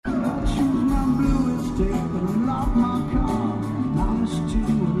off my car. Promise to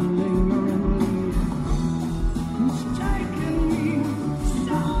linger and leave. It's taking me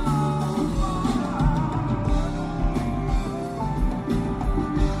so far.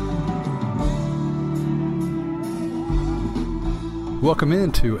 Welcome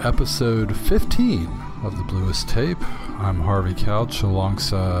into episode 15 of The Bluest Tape. I'm Harvey Couch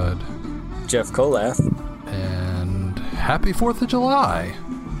alongside Jeff Kolath. And happy 4th of July.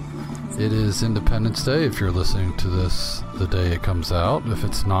 It is Independence Day if you're listening to this the day it comes out. If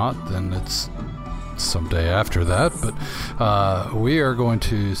it's not, then it's some day after that. But we are going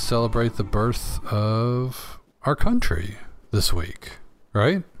to celebrate the birth of our country this week,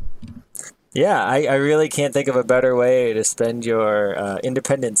 right? Yeah, I really can't think of a better way to spend your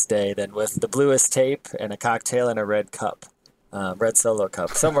Independence Day than with the Bluest Tape and a cocktail in a red cup, red Solo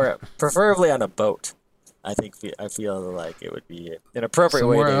cup, somewhere, preferably on a boat. I feel like it would be an appropriate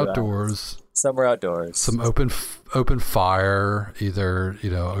way to outdoors. Somewhere outdoors. Some open fire, either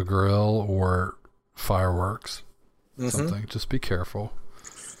a grill or fireworks. Mm-hmm. Something. Just be careful.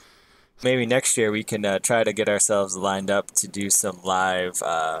 Maybe next year we can try to get ourselves lined up to do some live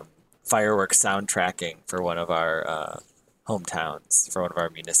fireworks soundtracking for one of our hometowns, for one of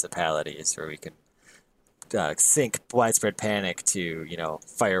our municipalities, where we can sync Widespread Panic to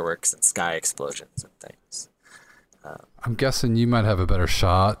fireworks and sky explosions and things. I'm guessing you might have a better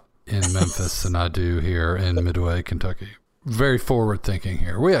shot in Memphis than I do here in Midway, Kentucky. Very forward thinking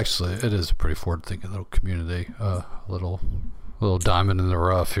here. It is a pretty forward thinking little community. Little diamond in the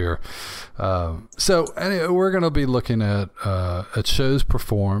rough here. So anyway, we're going to be looking at shows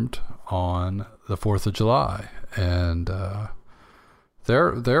performed on the 4th of July, and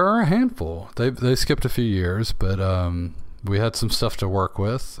there are a handful. They skipped a few years, but we had some stuff to work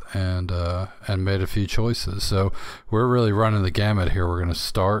with and made a few choices. So we're really running the gamut here. We're going to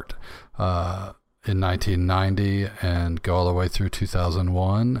start in 1990 and go all the way through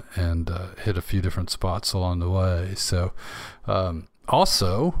 2001 and hit a few different spots along the way. So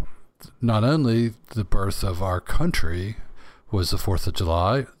also, not only the birth of our country was the 4th of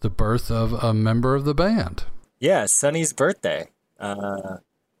July, the birth of a member of the band. Yeah, Sonny's birthday.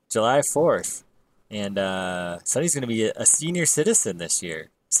 July 4th, and Sonny's going to be a senior citizen this year,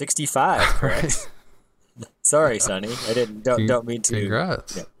 65, correct? Sorry, Sonny, don't mean to.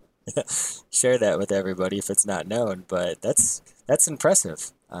 Congrats. Share that with everybody if it's not known, but that's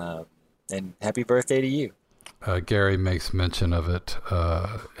impressive. And happy birthday to you. Gary makes mention of it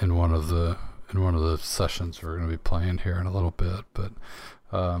in one of the sessions we're going to be playing here in a little bit, but.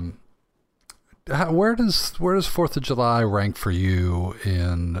 Where does 4th of July rank for you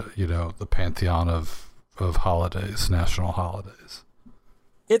in the pantheon of holidays, national holidays?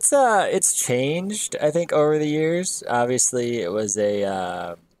 It's changed, I think, over the years. Obviously, it was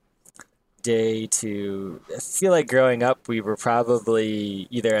a day to. I feel like growing up, we were probably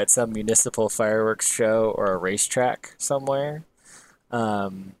either at some municipal fireworks show or a racetrack somewhere.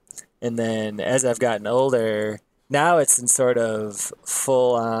 And then as I've gotten older, now it's in sort of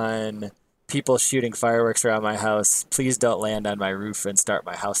full on. People shooting fireworks around my house. Please don't land on my roof and start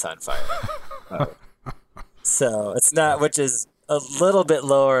my house on fire. So it's not, which is a little bit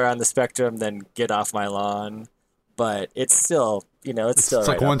lower on the spectrum than get off my lawn, but it's still, it's still. It's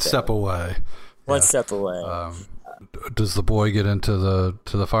right like one step away. One step away. Does the boy get into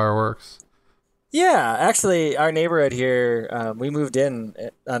the fireworks? Yeah, actually, our neighborhood here, we moved in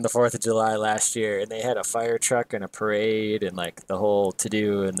on the 4th of July last year, and they had a fire truck and a parade and like the whole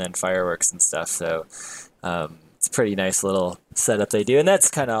to-do and then fireworks and stuff. So it's a pretty nice little setup they do. And that's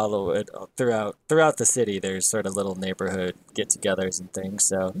kind of all throughout the city. There's sort of little neighborhood get-togethers and things.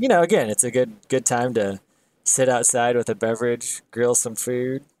 So, again, it's a good time to sit outside with a beverage, grill some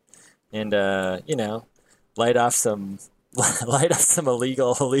food, and, light off some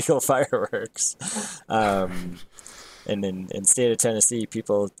illegal fireworks. And in state of Tennessee,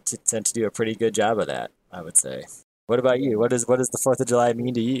 people tend to do a pretty good job of that, I would say. What about you? What does the 4th of July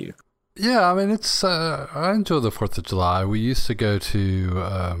mean to you? Yeah, I mean, it's I enjoy the 4th of July. We used to go to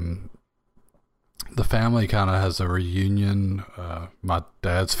the family kind of has a reunion. My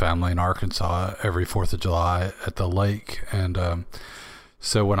dad's family in Arkansas every 4th of July at the lake, and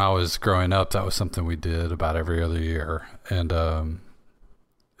so when I was growing up, that was something we did about every other year, and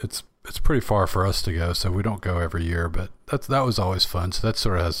it's pretty far for us to go, so we don't go every year, but that was always fun. So that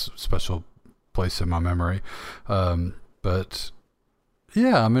sort of has a special place in my memory. But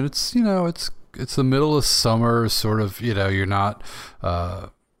yeah, I mean, it's the middle of summer, sort of. You're not.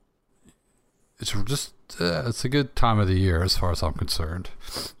 It's just it's a good time of the year as far as I'm concerned.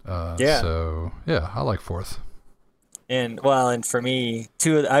 Yeah. So yeah, I like 4th. And for me,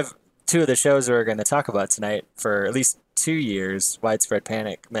 two two of the shows we're going to talk about tonight for at least 2 years, Widespread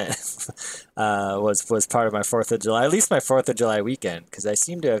Panic was part of my 4th of July, at least my 4th of July weekend, because I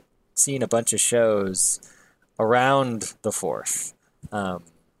seem to have seen a bunch of shows around the 4th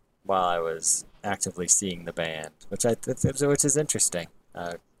while I was actively seeing the band, which is interesting.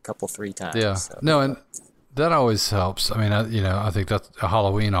 A couple, 3 times. Yeah. So. No, and that always helps. I mean, I think that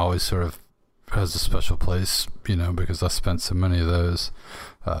Halloween always sort of has a special place, because I spent so many of those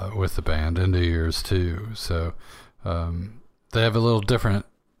with the band, and New Year's too. So they have a little different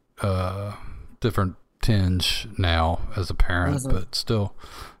tinge now as a parent, but still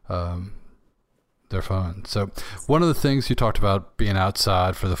they're fun. So one of the things you talked about being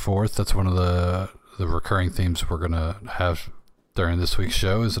outside for the 4th, that's one of the recurring themes we're going to have during this week's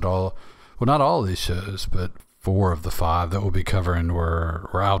show. Is it all, well, not all of these shows, but 4 of the 5 that we'll be covering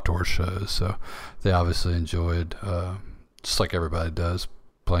were outdoor shows. So they obviously enjoyed, just like everybody does,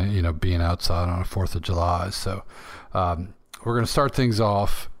 playing, being outside on a 4th of July. So we're going to start things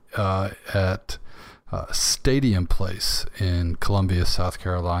off at Stadium Place in Columbia, South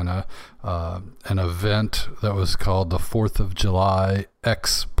Carolina, an event that was called the 4th of July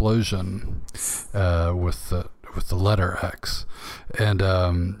Explosion, with the letter X,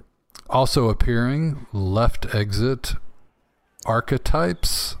 and also appearing Left Exit,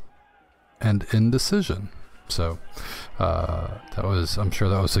 Archetypes, and Indecision. So I'm sure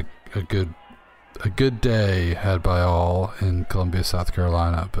that was a good day had by all in Columbia, South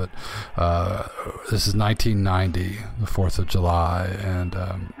Carolina. But this is 1990, the 4th of July, and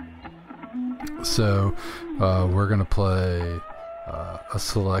so we're gonna play a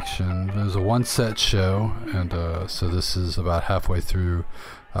selection. It was a 1-set show, and so this is about halfway through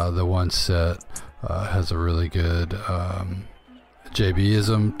the 1 set. Has a really good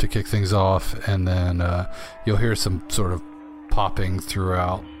JB-ism to kick things off, and then you'll hear some sort of popping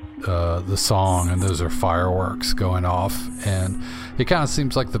throughout the song, and those are fireworks going off, and it kind of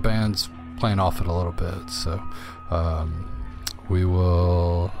seems like the band's playing off it a little bit. So we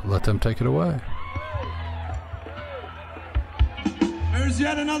will let them take it away. There's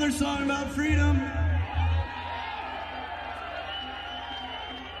yet another song about freedom.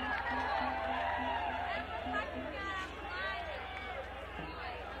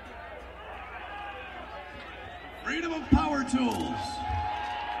 Freedom of power tools.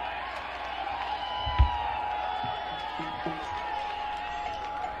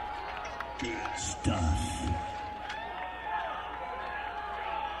 Good stuff.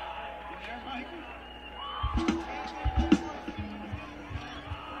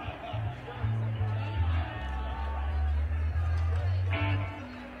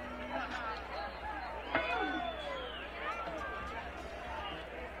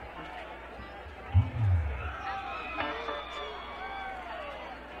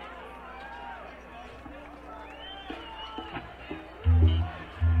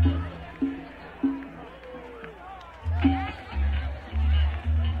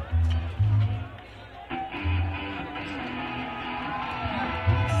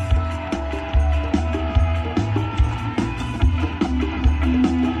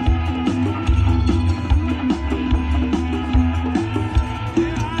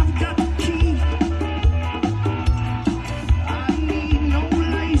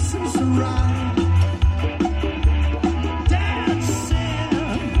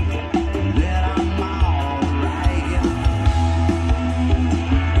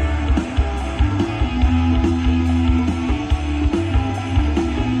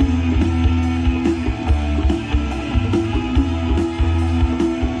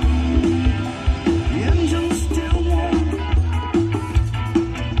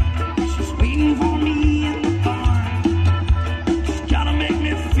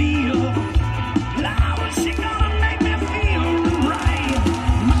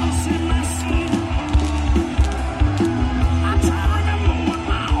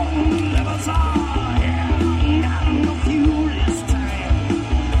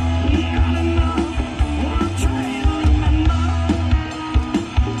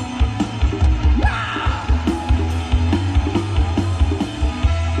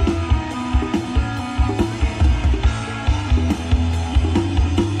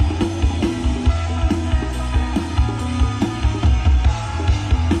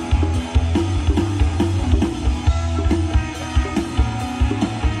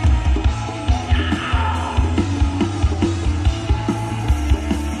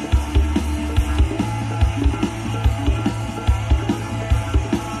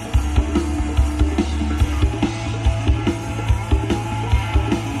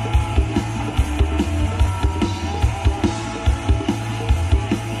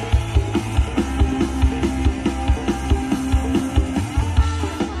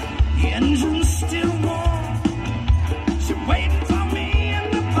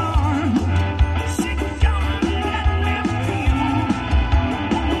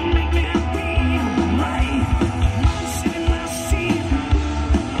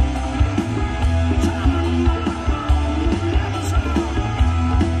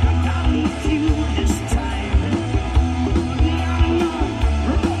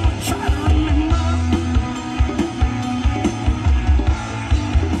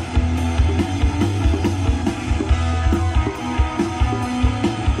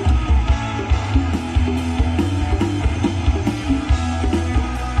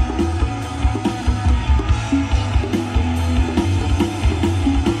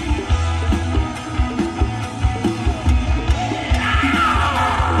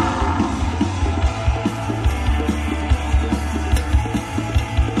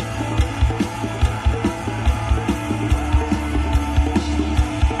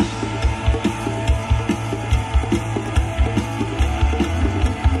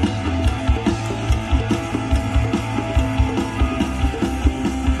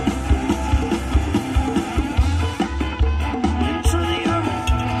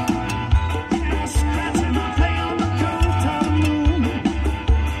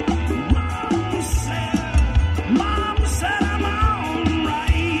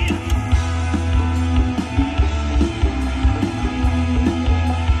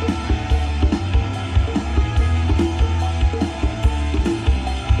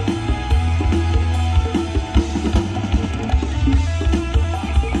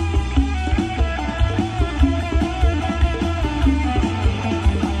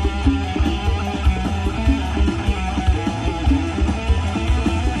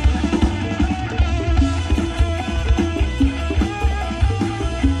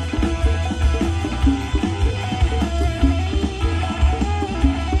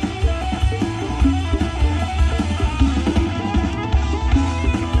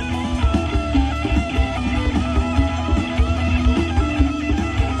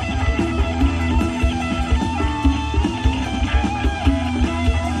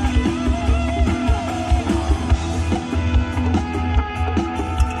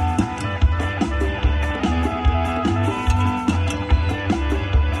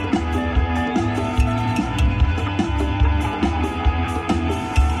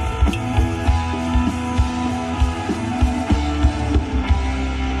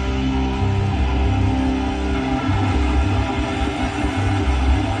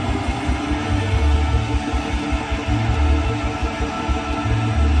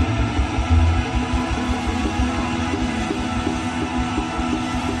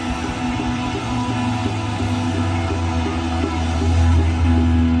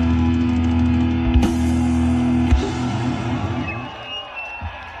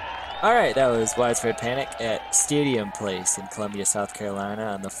 All right, that was Widespread Panic at Stadium Place in Columbia, South Carolina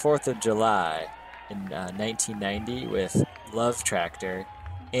on the 4th of July in 1990 with Love Tractor.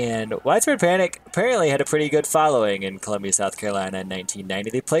 And Widespread Panic apparently had a pretty good following in Columbia, South Carolina in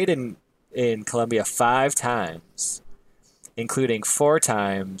 1990. They played in Columbia 5 times, including 4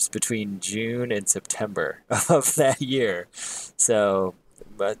 times between June and September of that year. So,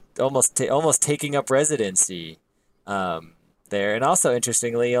 but almost taking up residency there. And also,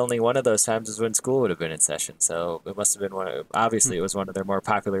 interestingly, only one of those times was when school would have been in session. So it must have been obviously it was one of their more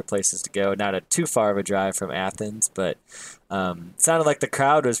popular places to go. Not too far of a drive from Athens, but it sounded like the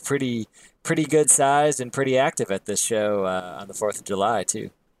crowd was pretty good sized and pretty active at this show on the 4th of July too.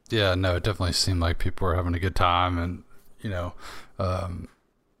 Yeah, no, it definitely seemed like people were having a good time, and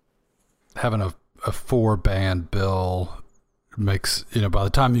having a 4-band bill makes, by the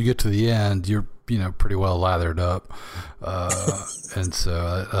time you get to the end, you're pretty well lathered up, and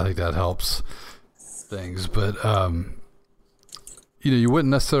so I think that helps things. But you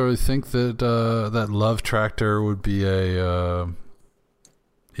wouldn't necessarily think that that Love Tractor would be a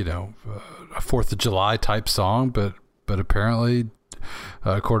 4th of July type song, but apparently,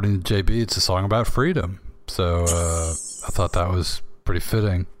 according to JB, it's a song about freedom. So I thought that was pretty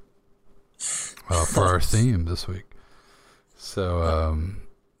fitting for our theme this week. So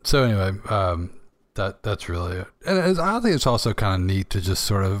anyway, that's really it. And I think it's also kind of neat to just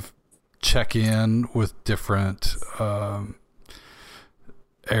sort of check in with different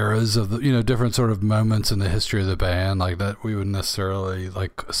eras of the, different sort of moments in the history of the band, like that. We wouldn't necessarily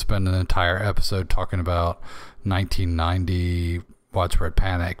like spend an entire episode talking about 1990 Widespread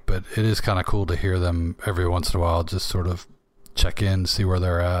Panic, but it is kind of cool to hear them every once in a while, just sort of check in, see where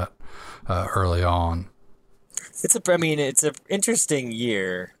they're at early on. It's an interesting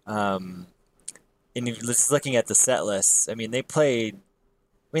year. And just looking at the set lists, they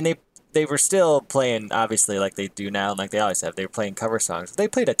were still playing, obviously, like they do now, and like they always have. They were playing cover songs. They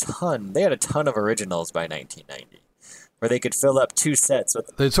played a ton. They had a ton of originals by 1990, where they could fill up 2 sets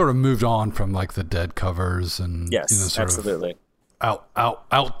with. They sort of moved on from like the Dead covers and yes, absolutely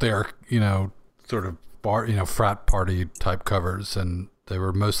out there, sort of bar, frat party type covers, and they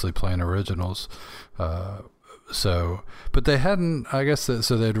were mostly playing originals. But they hadn't, I guess,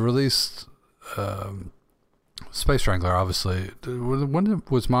 so they'd released Space Wrangler, obviously. When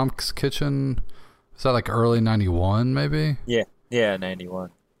was Mom's Kitchen? Is that like early 91 maybe? Yeah,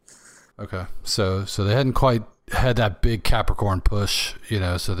 91. Okay, so they hadn't quite had that big Capricorn push,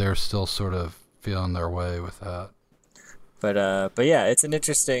 so they're still sort of feeling their way with that. But yeah, it's an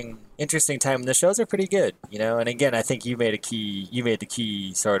interesting time. The shows are pretty good, and again, I think you made the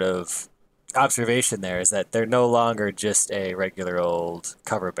key sort of observation there, is that they're no longer just a regular old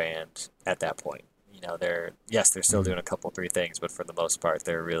cover band at that point. They're still doing a couple 3 things, but for the most part,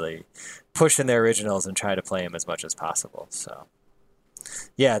 they're really pushing their originals and try to play them as much as possible. So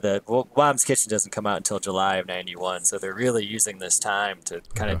yeah, Mom's Kitchen doesn't come out until July of 91, so they're really using this time to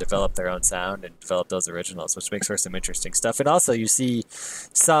kind of develop their own sound and develop those originals, which makes for some interesting stuff. And also, you see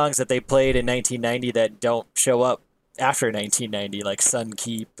songs that they played in 1990 that don't show up after 1990, like Sun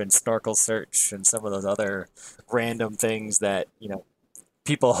Keep and Snorkel Search and some of those other random things that,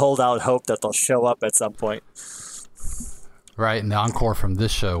 people hold out hope that they'll show up at some point. Right, and the encore from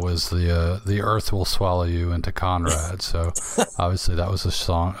this show was the Earth Will Swallow You into Conrad. So obviously that was a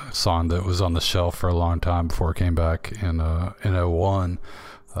song that was on the shelf for a long time before it came back in 01.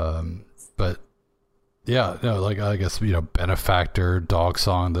 But yeah, like I guess Benefactor, Dog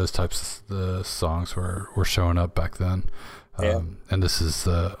Song, those types of songs were showing up back then. Yeah. And this is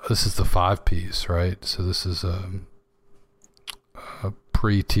the 5-piece, right? So this is a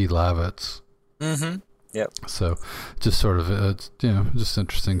pre-T. Lavitz. Mm-hmm. Yep. So just sort of just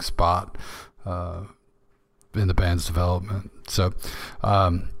interesting spot in the band's development. So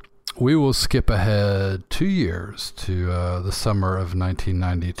we will skip ahead 2 years to the summer of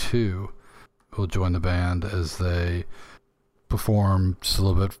 1992. We'll join the band as they perform just a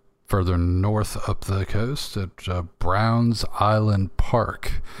little bit further north up the coast at Browns Island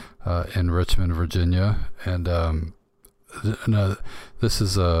Park in Richmond, Virginia. And this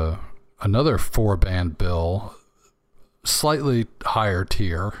is another 4-band bill, slightly higher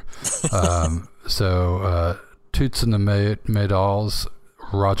tier. So Toots and the Maydolls,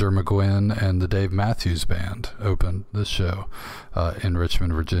 Roger McGuinn, and the Dave Matthews Band opened this show in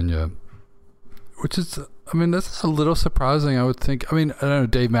Richmond, Virginia, which is, that's a little surprising, I would think. I don't know,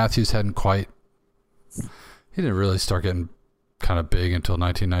 Dave Matthews he didn't really start getting kind of big until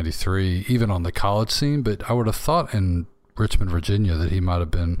 1993, even on the college scene, but I would have thought in Richmond, Virginia that he might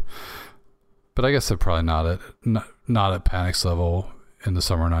have been, but I guess they're probably not at Panic's level in the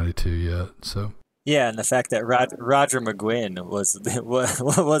summer '92 yet. So Yeah, and the fact that Roger McGuinn was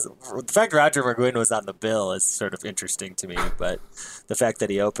the fact Roger McGuinn was on the bill is sort of interesting to me. But the fact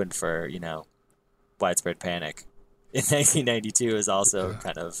that he opened for Widespread Panic in 1992 is also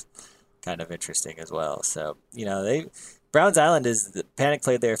kind of interesting as well. So Browns Island Panic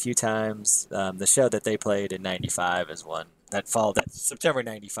played there a few times. The show that they played in '95 is one that September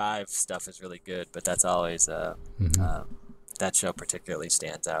 '95 stuff is really good, but that's always that show particularly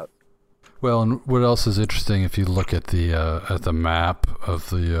stands out. Well, and what else is interesting if you look at the map of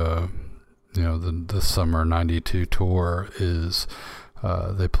the the summer '92 tour is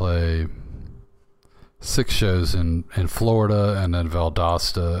they play 6 shows in Florida, and then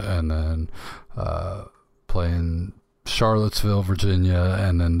Valdosta, and then play in Charlottesville, Virginia,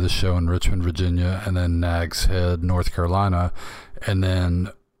 and then this show in Richmond, Virginia, and then Nags Head, North Carolina, and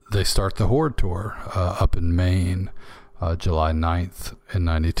then they start the Horde tour up in Maine, July 9th in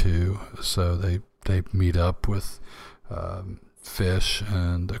 '92. So they meet up with Fish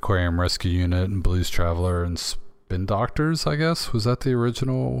and Aquarium Rescue Unit and Blues Traveler and Spin Doctors, I guess. Was that the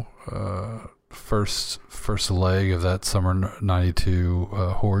original first leg of that summer '92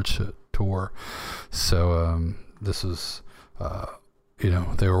 Horde tour? So this was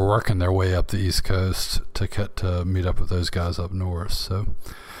they were working their way up the East Coast to meet up with those guys up north. So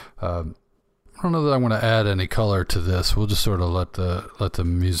I don't know that I want to add any color to this. We'll just sort of let the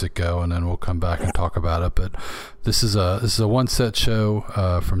music go, and then we'll come back and talk about it. But this is a one set show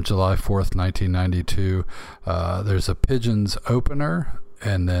from July 4th, 1992. There's a Pigeons opener,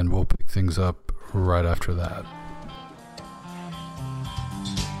 and then we'll pick things up right after that.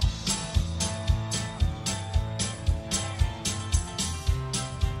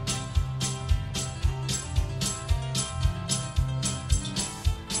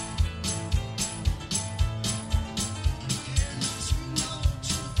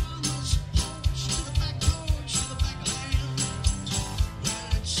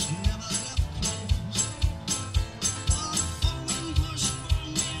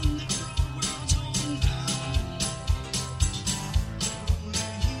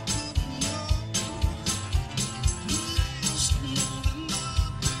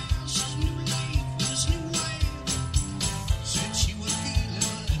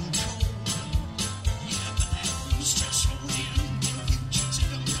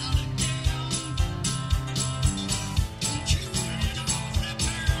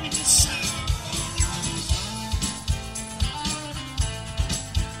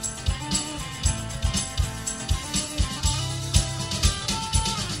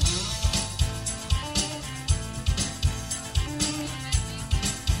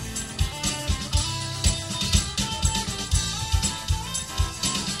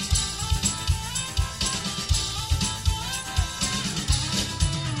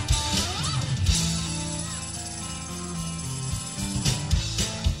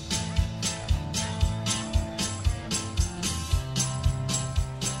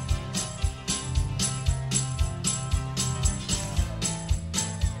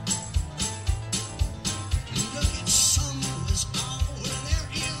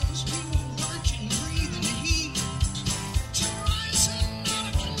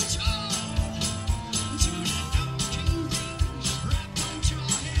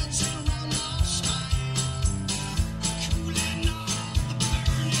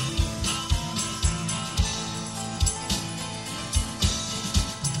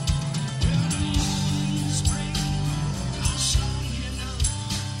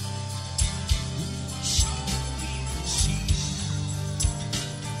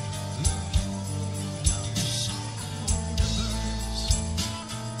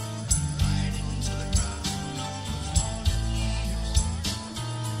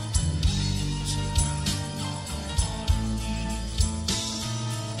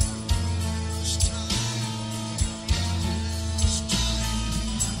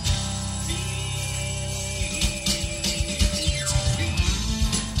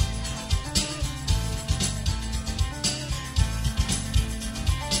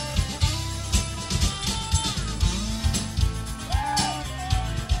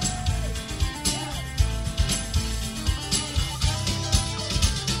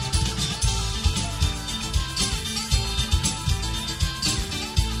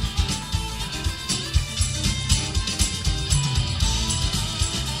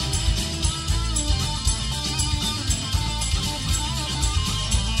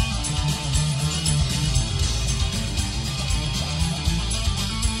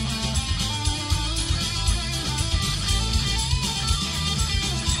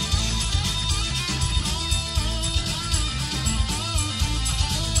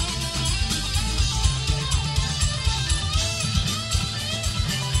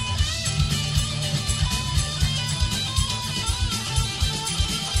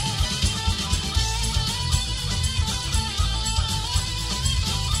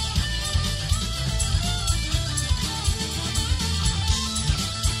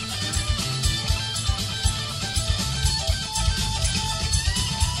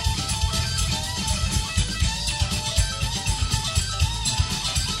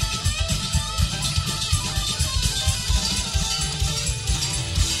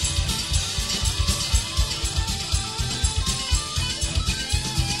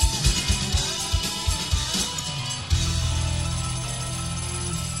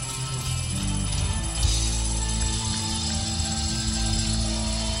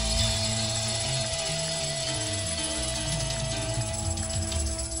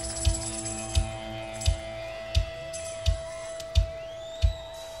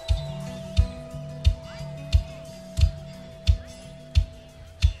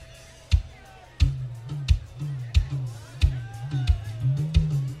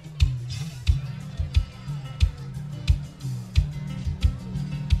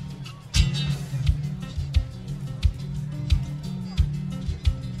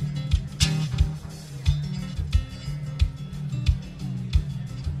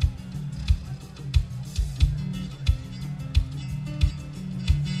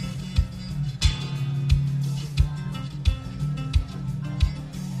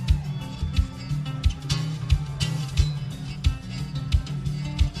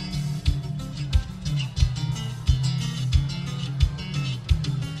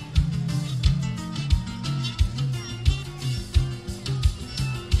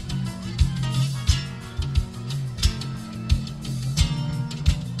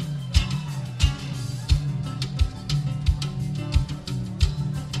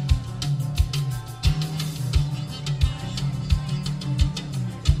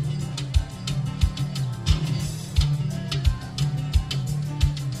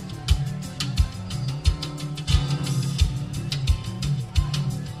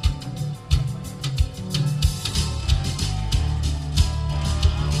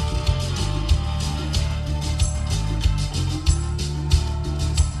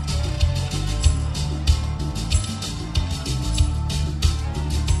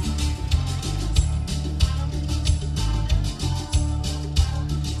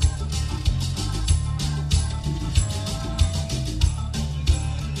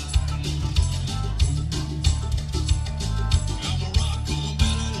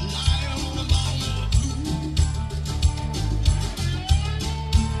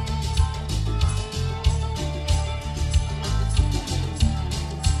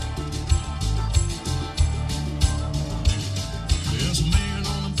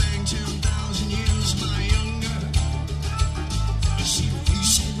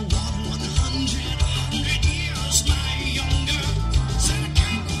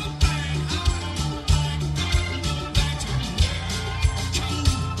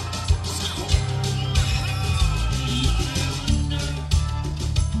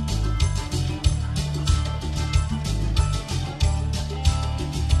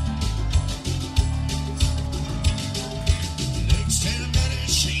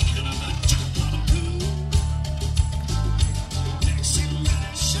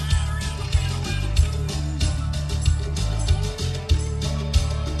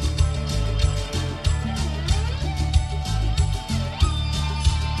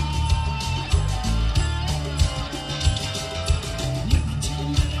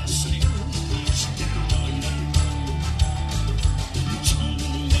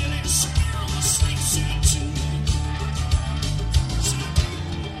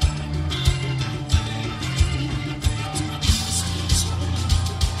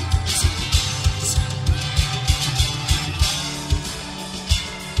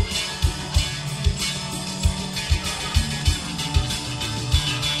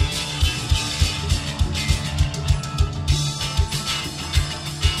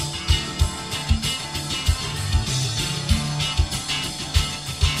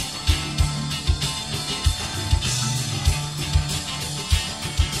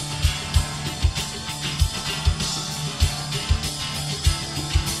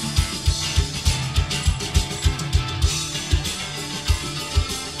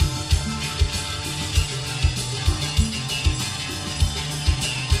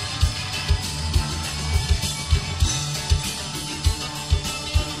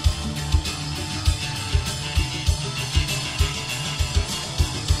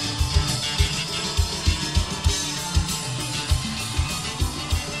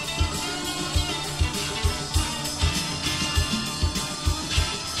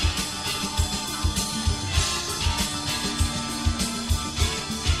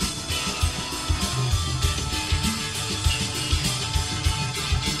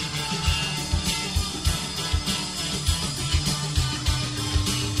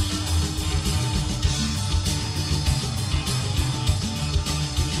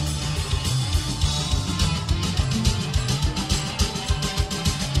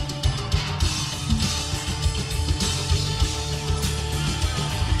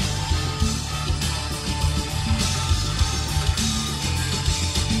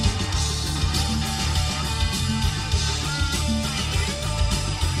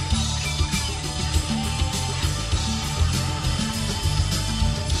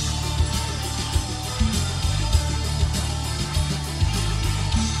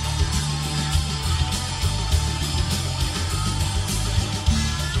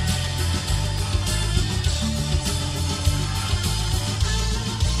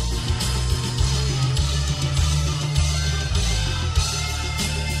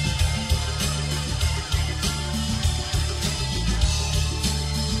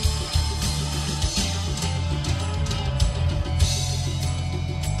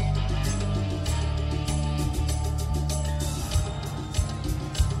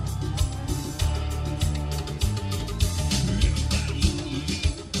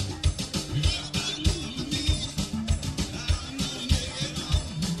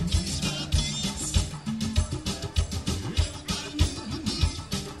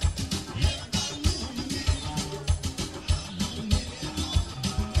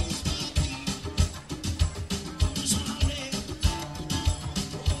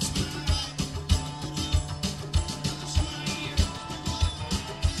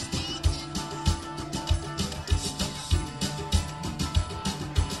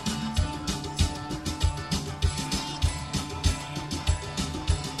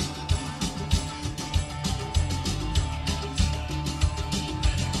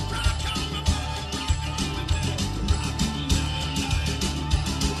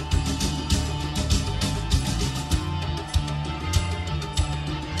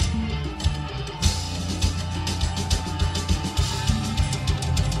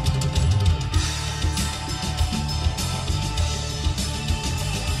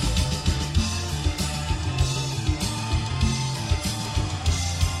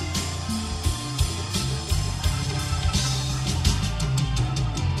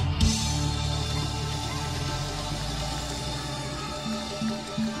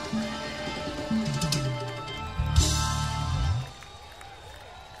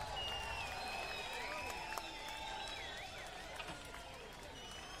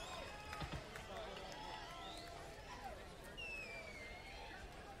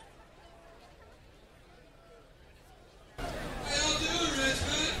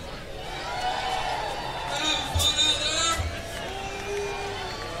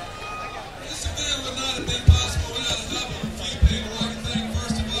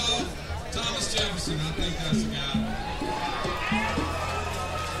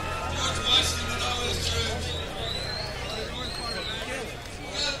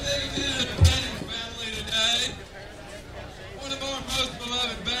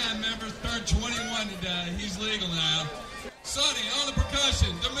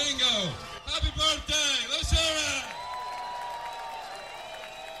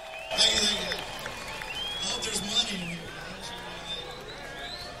 Thank you. I hope there's money in here.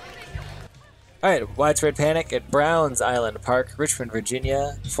 All right, Widespread Panic at Browns Island Park, Richmond,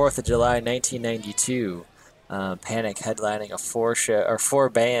 Virginia, 4th of July, 1992. Panic headlining a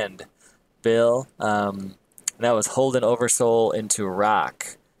four-band bill. That was Holden Oversoul into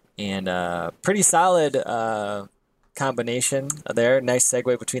Rock. And pretty solid combination there. Nice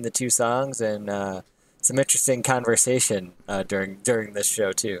segue between the two songs, and some interesting conversation during this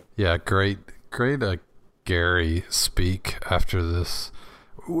show, too. Yeah, great Gary speak after this.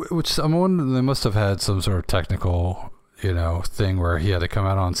 Which I'm wondering, they must have had some sort of technical, thing where he had to come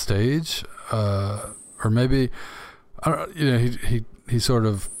out on stage, or maybe, I don't, he sort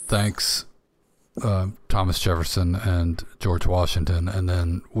of thanks Thomas Jefferson and George Washington, and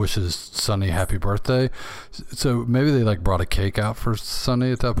then wishes Sonny happy birthday. So maybe they brought a cake out for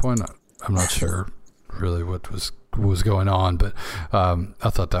Sonny at that point. I'm not sure really what was going on, but I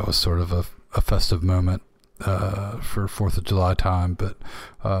thought that was sort of a festive moment for 4th of July time, but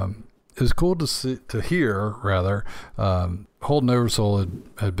it was cool to hear Holden Oversoul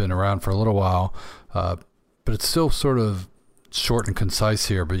had been around for a little while, but it's still sort of short and concise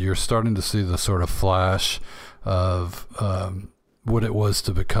here, but you're starting to see the sort of flash of what it was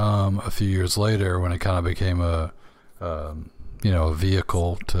to become a few years later, when it kind of became a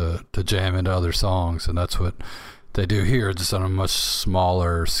vehicle to jam into other songs, and that's what they do here, just on a much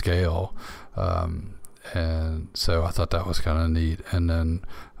smaller scale. And so I thought that was kind of neat. And then,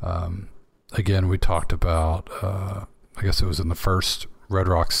 again, we talked about, I guess it was in the first Red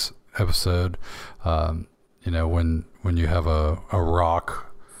Rocks episode, when you have a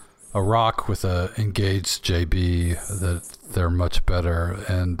rock with a engaged JB, that they're much better.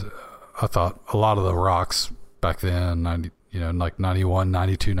 And I thought a lot of the rocks back then, 91,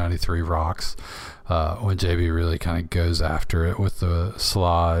 92, 93 rocks, when JB really kind of goes after it with the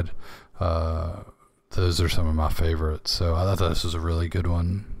slide, those are some of my favorites. So I thought this was a really good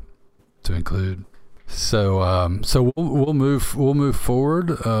one to include. So we'll move forward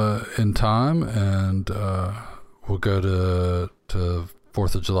in time, and we'll go to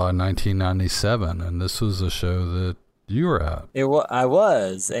 4th of July 1997, and this was a show that you were at. I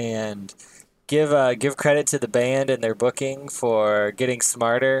was, and give credit to the band and their booking for getting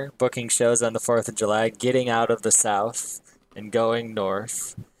smarter, booking shows on the 4th of July, getting out of the South and going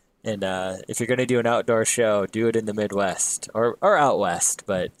north. And if you're going to do an outdoor show, do it in the Midwest or out west,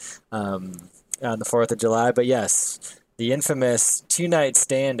 but on the 4th of July. But yes, the infamous two-night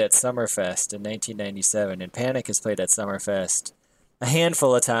stand at Summerfest in 1997. And Panic has played at Summerfest a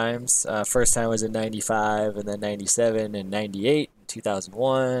handful of times. First time was in 95, and then 97 and 98,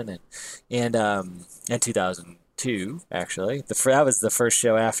 2001, and 2002, actually. That was the first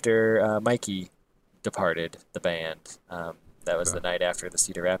show after Mikey departed the band. That was the night after the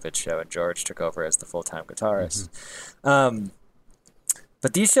Cedar Rapids show, and George took over as the full-time guitarist. Mm-hmm.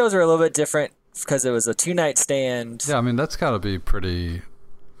 But these shows are a little bit different because it was a two-night stand. Yeah, I mean, that's got to be pretty...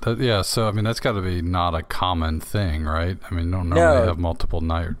 so, I mean, that's got to be not a common thing, right? I mean, don't normally have multiple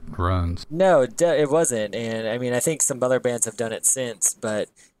night runs. No, it wasn't. And, I mean, I think some other bands have done it since. But,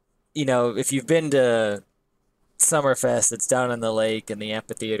 if you've been to Summerfest, it's down on the lake, and the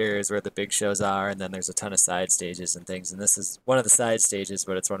amphitheater is where the big shows are, and then there's a ton of side stages and things, and this is one of the side stages,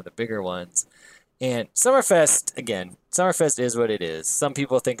 but it's one of the bigger ones. And Summerfest is what it is. Some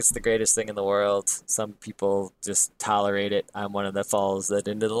people think it's the greatest thing in the world. Some people just tolerate it. I'm one of the falls that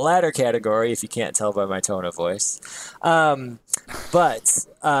into the latter category, if you can't tell by my tone of voice. But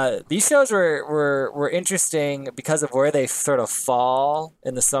these shows were interesting because of where they sort of fall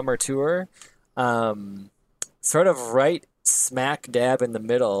in the summer tour. Sort of right smack dab in the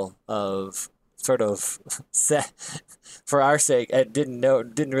middle of sort of set, for our sake. I didn't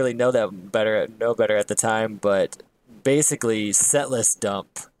really know better at the time, but basically Setlist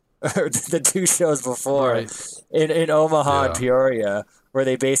Dump, the two shows before, right, in Omaha and Peoria, where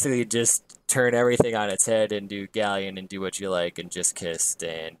they basically just turn everything on its head and do Galleon and Do What You Like and Just Kissed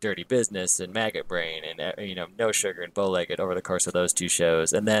and Dirty Business and Maggot Brain and No Sugar and Bowlegged over the course of those two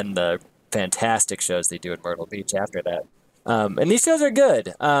shows, and then the fantastic shows they do in Myrtle Beach after that. And these shows are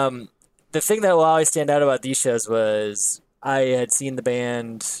good. The thing that will always stand out about these shows was I had seen the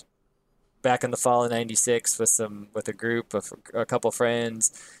band back in the fall of '96 with a group of a couple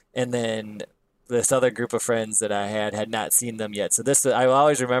friends, and then this other group of friends that I had not seen them yet. So I will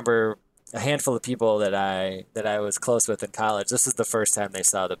always remember a handful of people that I was close with in college. This is the first time they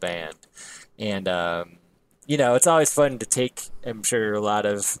saw the band, and it's always fun to take. I'm sure a lot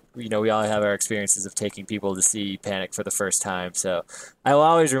of, we all have our experiences of taking people to see Panic for the first time. So I will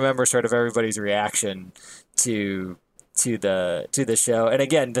always remember sort of everybody's reaction to the show. And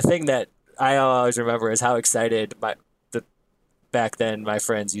again, the thing that I always remember is how excited back then my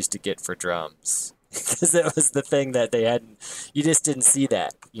friends used to get for drums. Because it was the thing that you just didn't see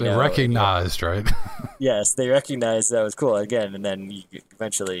that. They recognized, right? Yes, they recognized that was cool again, and then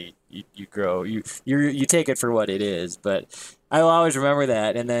eventually you grow, you take it for what it is. But I will always remember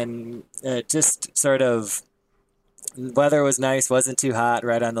that, and then just sort of weather was nice, wasn't too hot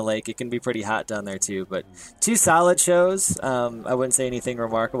right on the lake. It can be pretty hot down there too, but 2 solid shows. I wouldn't say anything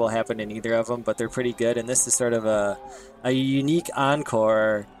remarkable happened in either of them, but they're pretty good. And this is sort of a unique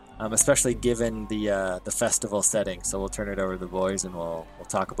encore. Especially given the festival setting. So we'll turn it over to the boys and we'll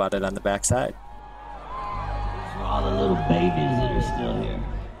talk about it on the backside. For all the little babies that are still here.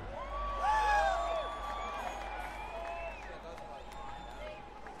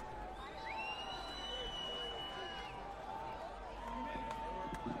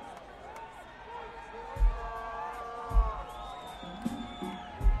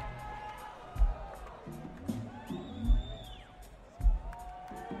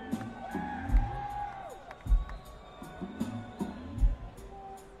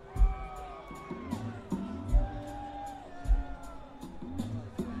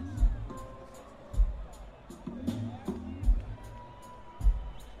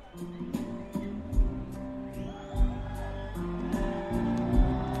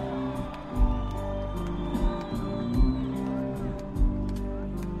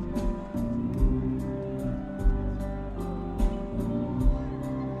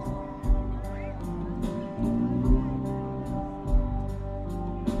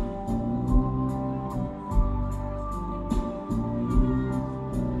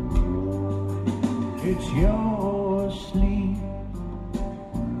 It's your sleep.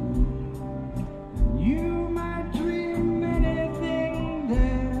 You might dream anything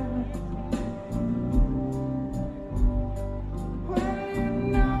there. Well, you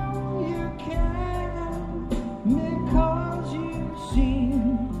know you can, because you've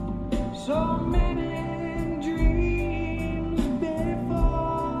seen so many dreams before.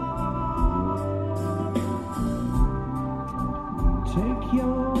 Take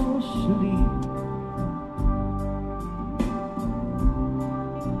your sleep.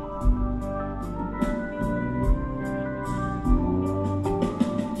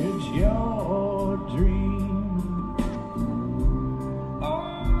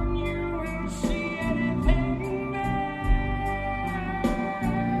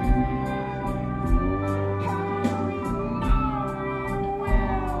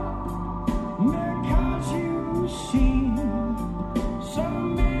 Because you see so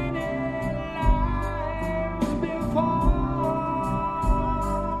many lights.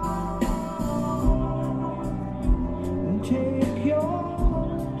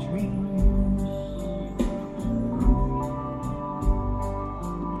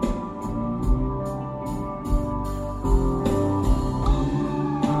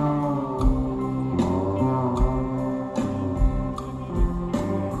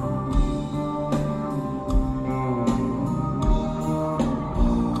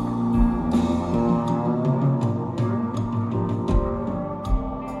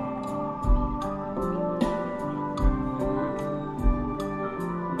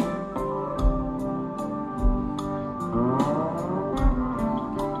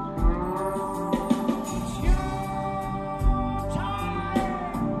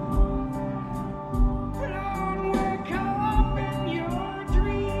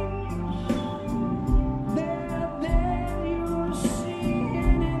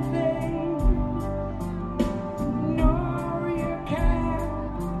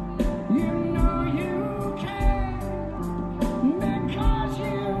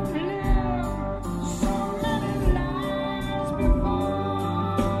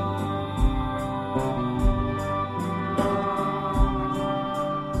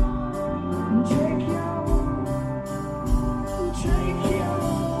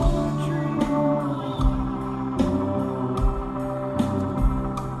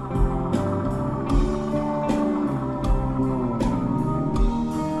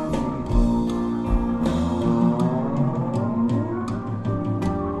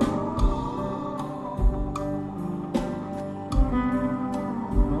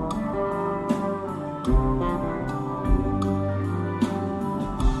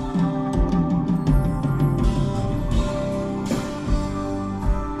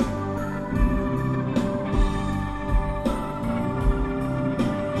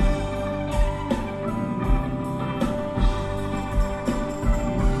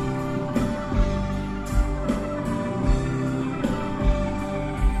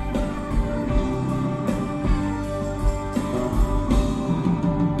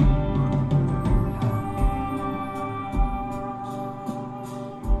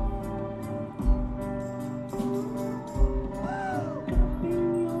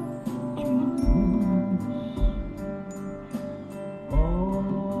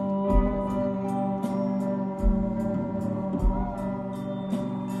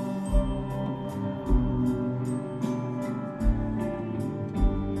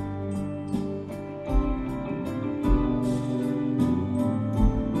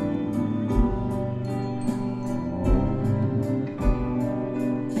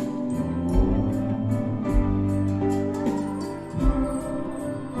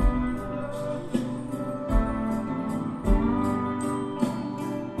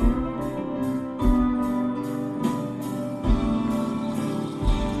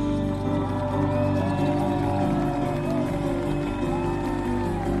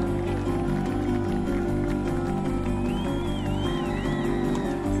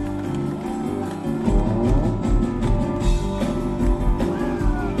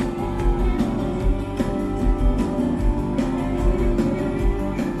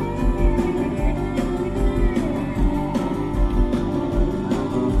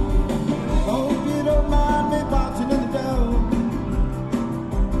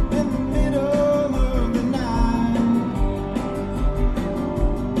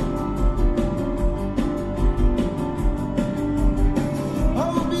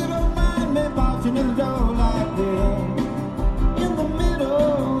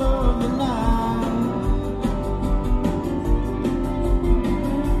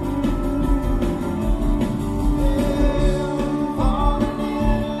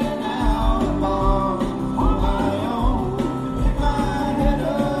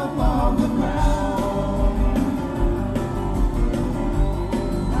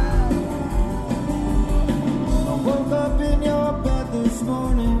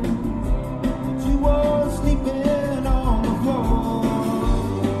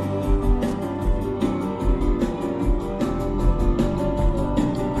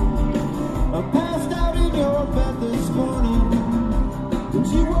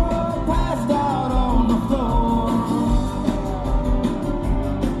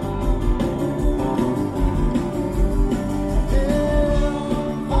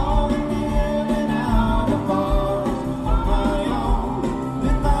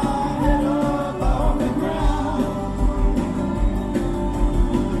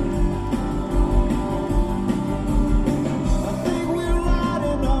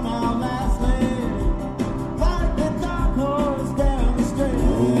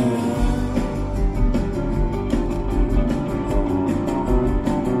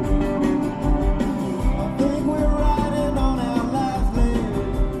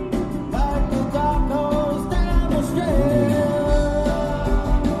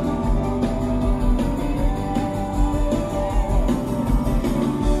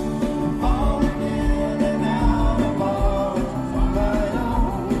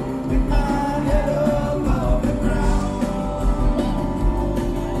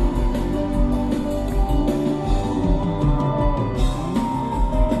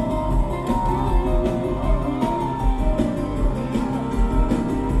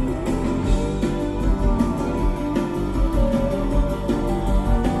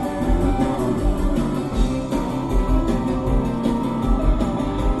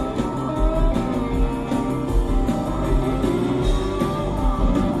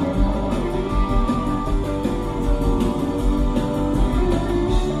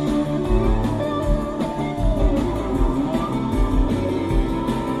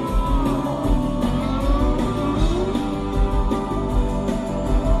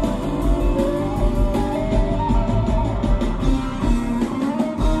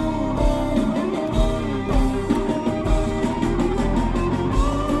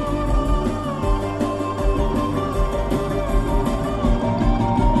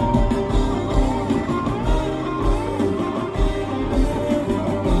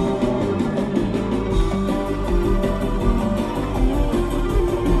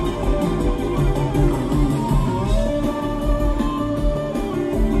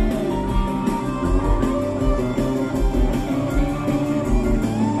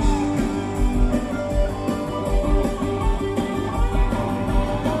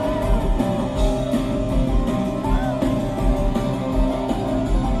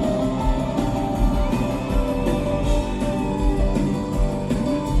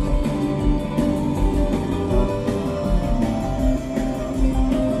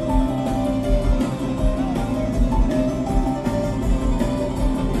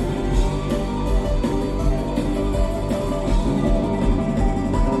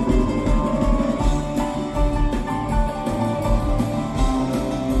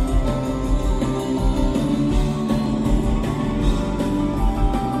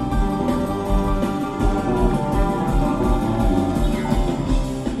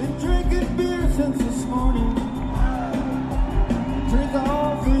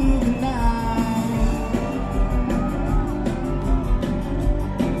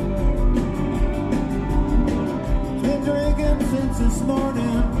 this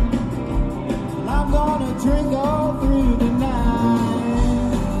morning. I'm gonna drink all through the night.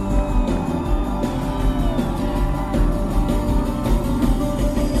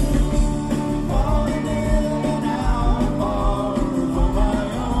 Falling in and out, far from my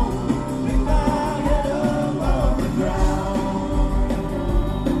own. Pick my head up off the ground.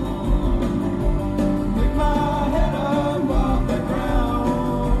 Pick my head up off the ground.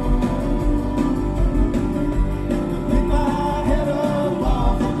 Pick my head up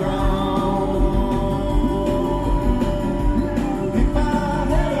off the ground. Pick my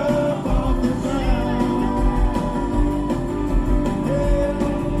head up off the ground. Yeah,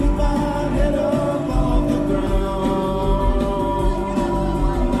 pick my head up off the ground.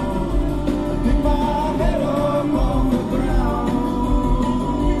 Pick my head up off the ground.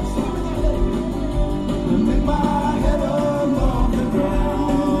 Pick my head up off the ground.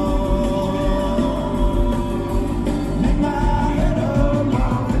 Pick my head up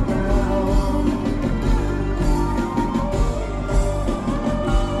off the ground.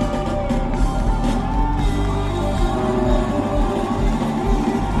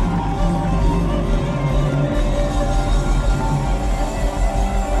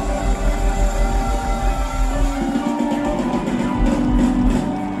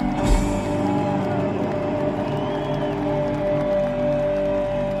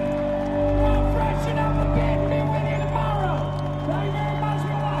 Freshen up again. Be with you tomorrow. Thank you very much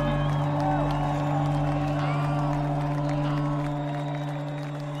for watching.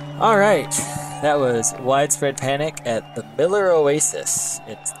 All right, that was Widespread Panic at the Miller Oasis.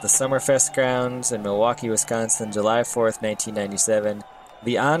 It's the Summerfest grounds in Milwaukee, Wisconsin, July 4th, 1997.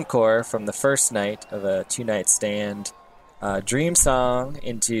 The encore from the first night of a two-night stand. Dream Song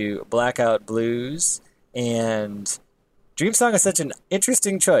into Blackout Blues. And Dream Song is such an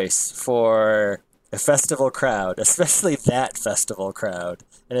interesting choice for a festival crowd, especially that festival crowd,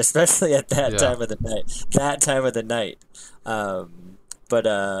 and especially at that Yeah. time of the night. That time of the night. But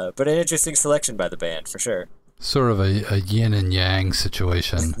an interesting selection by the band for sure. Sort of a yin and yang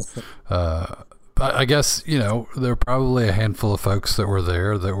situation. But I guess, there were probably a handful of folks that were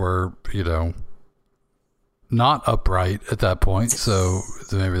there that were, not upright at that point. So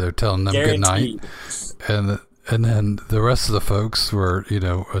maybe they're telling them good night. Guaranteed. And then the rest of the folks were,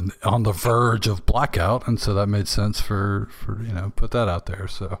 on the verge of blackout. And so that made sense for put that out there.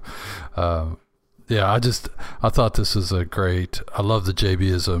 So, yeah, I thought this was I love the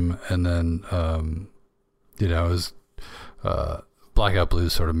JBism. And then, it was, Blackout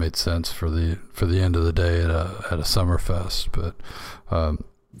Blues sort of made sense for the end of the day at a Summerfest. But,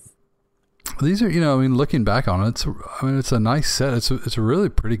 these are, looking back on it, it's a nice set. It's a really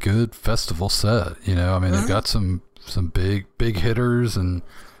pretty good festival set. They've got some big hitters and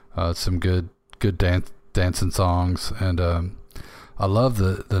some good dancing songs. And I love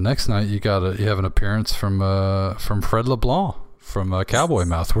the next night you have an appearance from Fred LeBlanc from Cowboy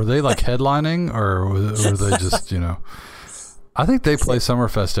Mouth. Were they like headlining or were they just I think they play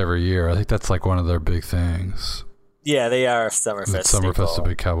Summerfest every year. I think that's like one of their big things. Yeah, they are Summerfest. Summerfest will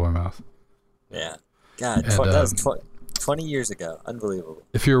be Cowboy Mouth. Yeah. God, And, that was 20 years ago. Unbelievable.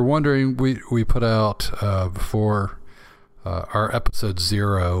 If you're wondering, we put out before our episode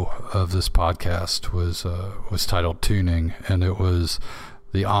 0 of this podcast was titled Tuning, and it was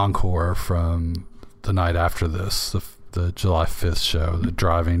the encore from the night after this, the July 5th show, the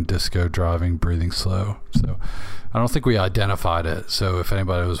Driving, Breathing Slow. So I don't think we identified it. So if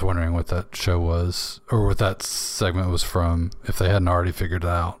anybody was wondering what that show was or what that segment was from, if they hadn't already figured it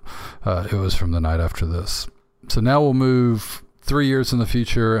out, it was from the night after this. So now we'll move 3 years in the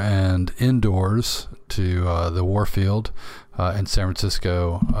future and indoors to the Warfield in San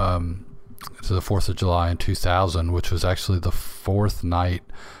Francisco to the 4th of July in 2000, which was actually the 4th night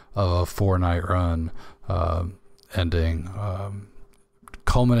of a 4-night run, ending,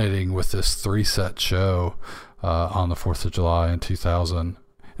 culminating with this 3-set show on the 4th of July in 2000. And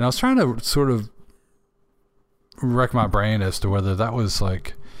I was trying to sort of wreck my brain as to whether that was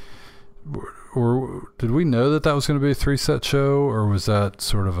like, or did we know that was going to be a 3-set show, or was that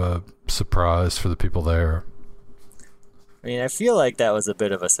sort of a surprise for the people there? I feel like that was a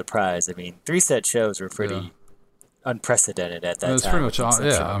bit of a surprise. 3-set shows were pretty unprecedented at that time. It was pretty much, it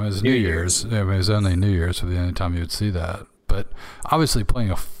was New Year's. It was only New Year's was the only time you would see that. But obviously playing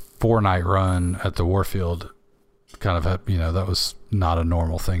a 4-night run at the Warfield kind of had, that was not a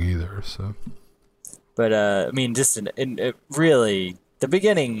normal thing either. So, but just really the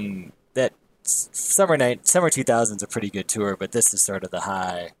beginning, that summer 2000's a pretty good tour, but this is sort of the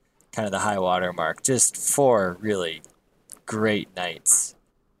high water mark. Just 4 really great nights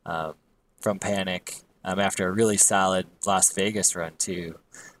from Panic, after a really solid Las Vegas run too,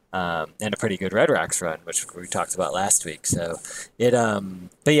 and a pretty good Red Rocks run, which we talked about last week. So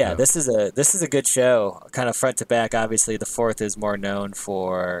but yeah, this is a good show, kind of front to back. Obviously, the fourth is more known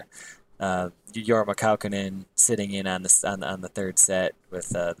for Jorma Kaukonen sitting in on the third set with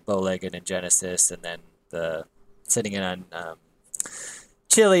Bowlegged and Genesis, and then sitting in on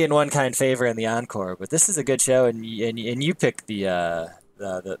Chili and One Kind Favor in the encore. But this is a good show, and you picked the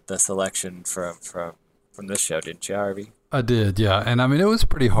selection from this show, didn't you, Harvey? I did, yeah. And I mean, it was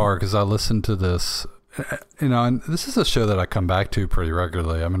pretty hard because I listened to this, and this is a show that I come back to pretty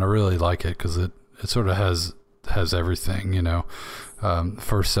regularly. I mean, I really like it because it sort of has everything,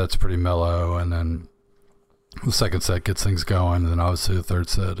 First set's pretty mellow, and then the second set gets things going, and then obviously the third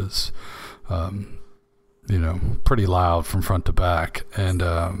set is, pretty loud from front to back.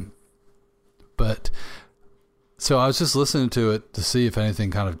 And but so I was just listening to it to see if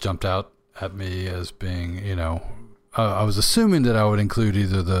anything kind of jumped out at me as being, I was assuming that I would include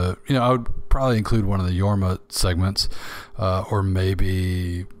either I would probably include one of the Jorma segments, or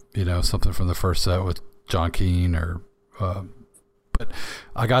maybe, something from the first set with John Keane, but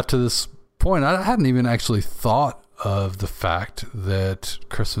I got to this point, I hadn't even actually thought of the fact that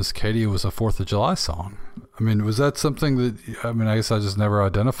Christmas Katie was a 4th of July song. I mean, was that something that, I guess I just never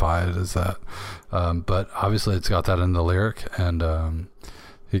identified it as that. But obviously it's got that in the lyric, and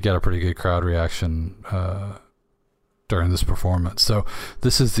he got a pretty good crowd reaction during this performance. So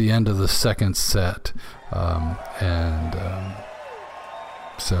this is the end of the second set,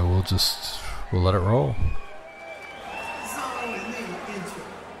 so we'll let it roll.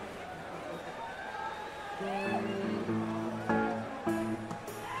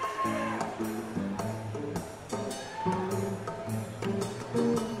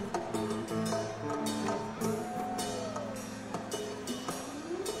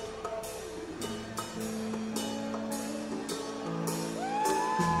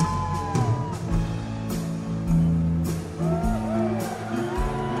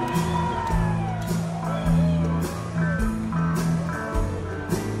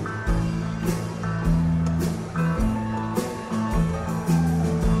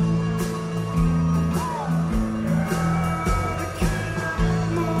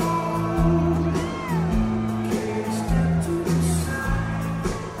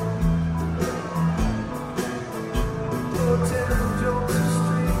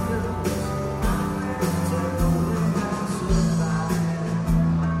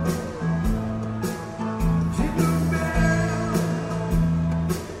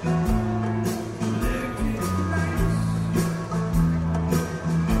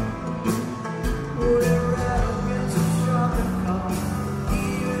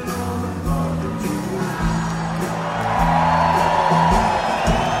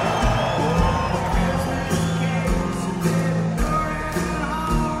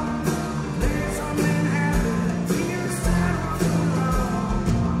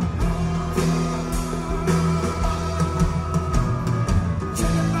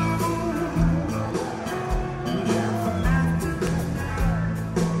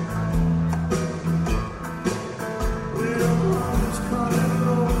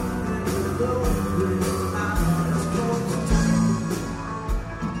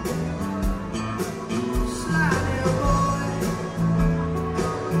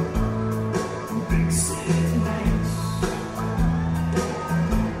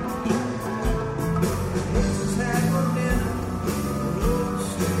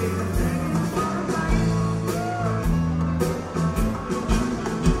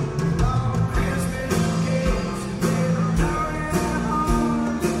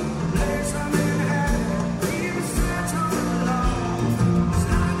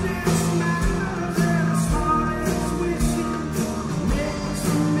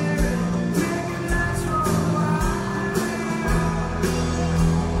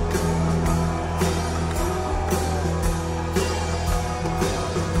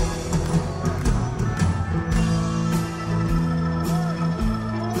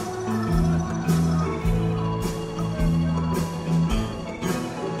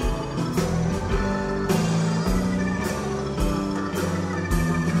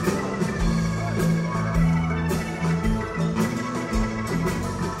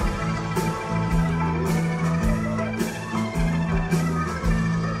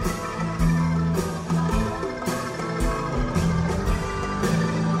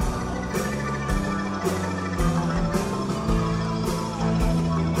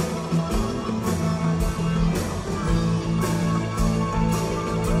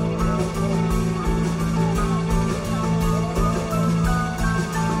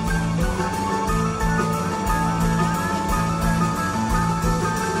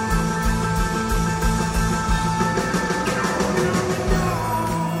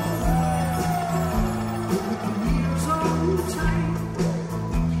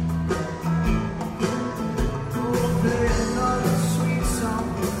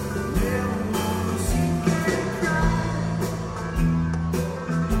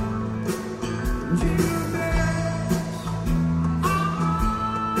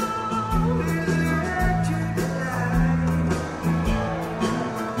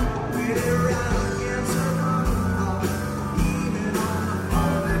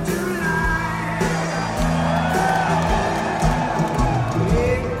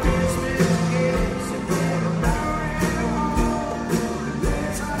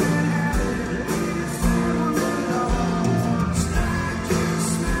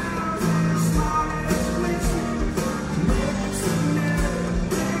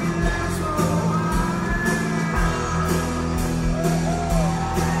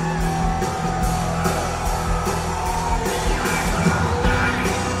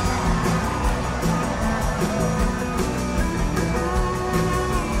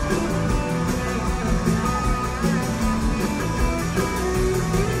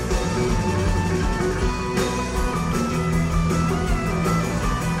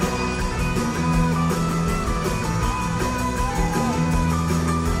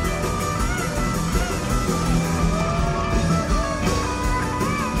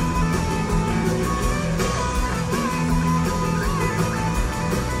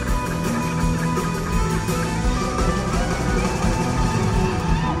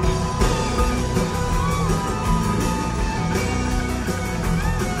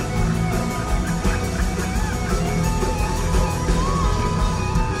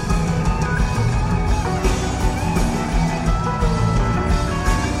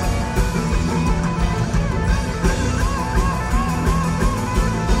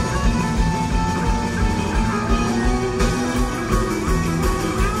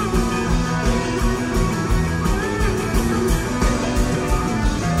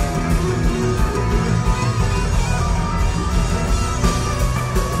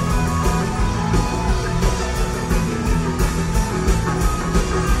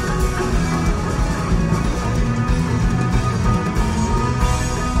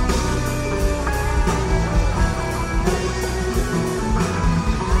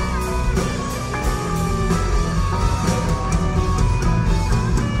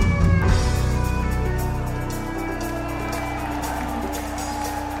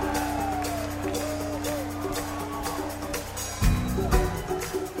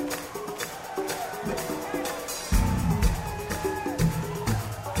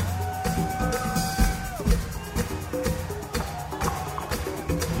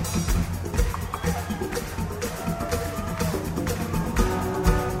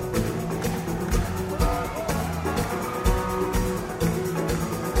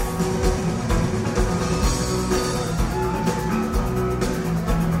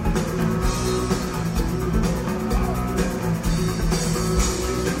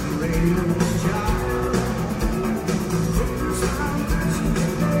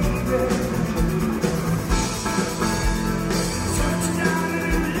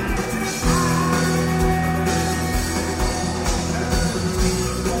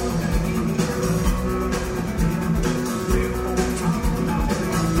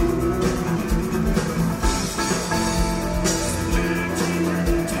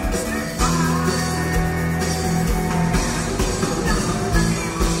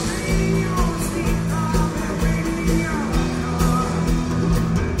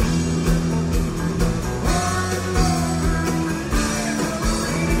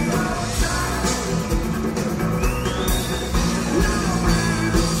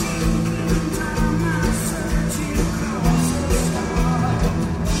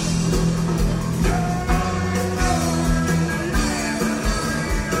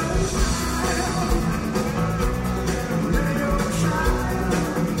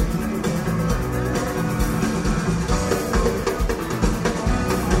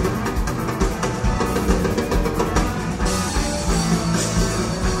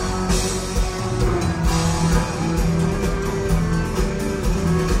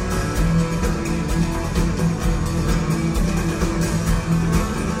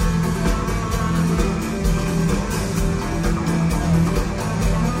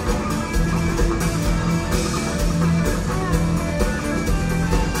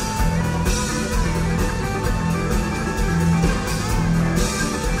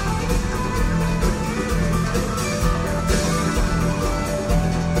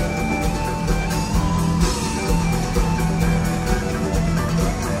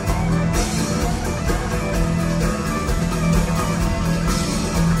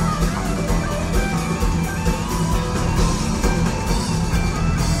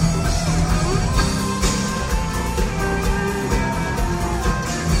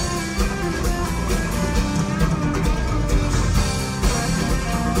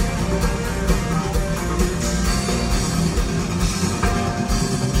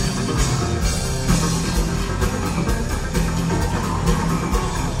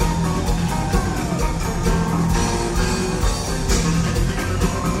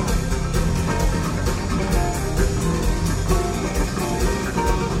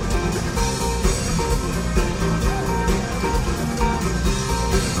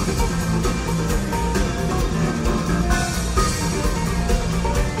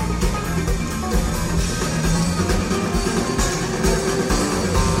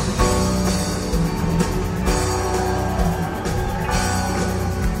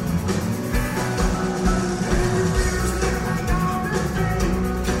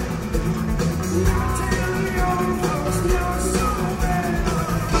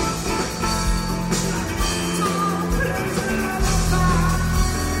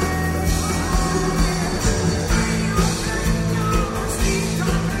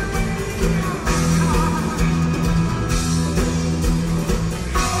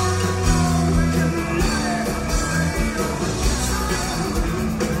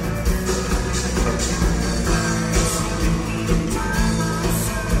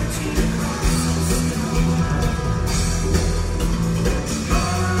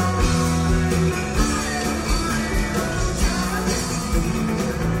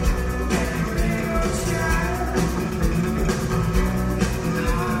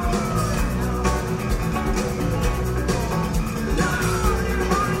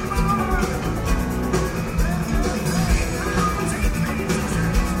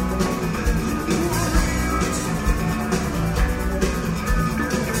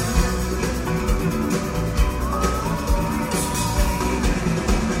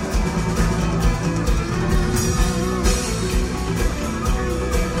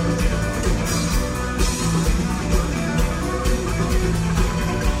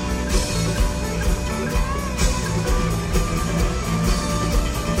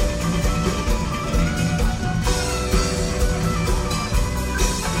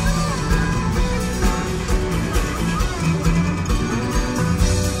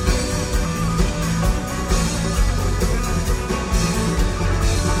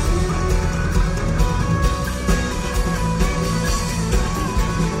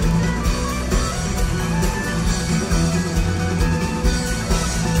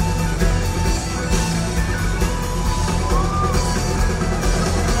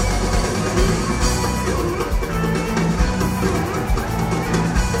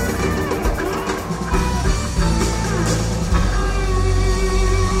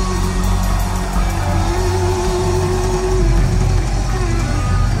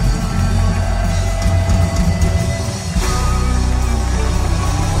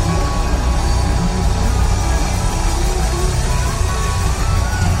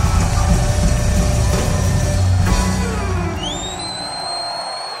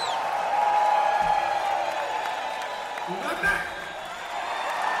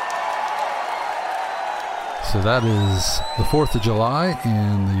 So that is the 4th of July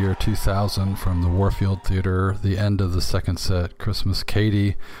in the year 2000 from the Warfield Theater, the end of the second set, Christmas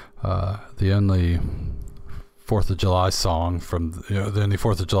Katie, the only 4th of July song from the only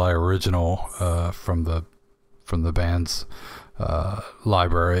 4th of July original from the band's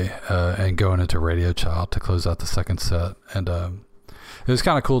library, and going into Radio Child to close out the second set. And it was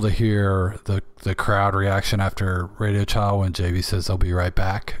kind of cool to hear the crowd reaction after Radio Child when JB says they'll be right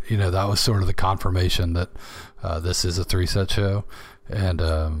back. That was sort of the confirmation that this is a 3-set show, and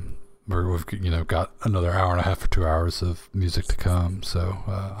we've got another hour and a half or 2 hours of music to come. So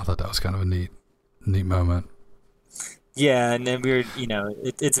I thought that was kind of a neat moment. Yeah, and then we were,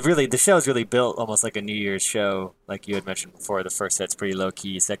 it's really, the show's really built almost like a New Year's show, like you had mentioned before. The first set's pretty low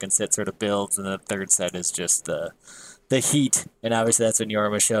key, second set sort of builds, and the third set is just the heat, and obviously that's when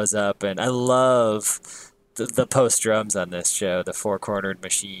Yorma shows up. And I love the post drums on this show. The Four-Cornered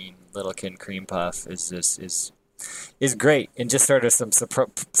Machine, Littlekin Cream Puff is great, and just sort of some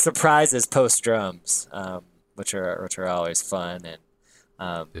surprises post drums, which are always fun. And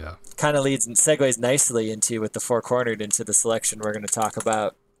kind of leads and segues nicely into, with the Four-Cornered, into the selection we're going to talk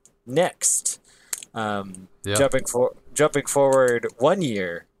about next. Jumping forward 1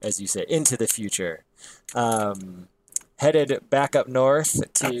 year, as you say, into the future. Headed back up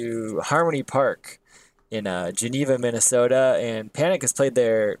north to Harmony Park in Geneva, Minnesota, and Panic has played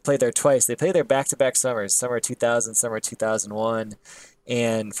there twice. They played there back-to-back summers, summer 2000, summer 2001.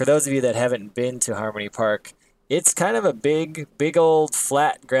 And for those of you that haven't been to Harmony Park, it's kind of a big old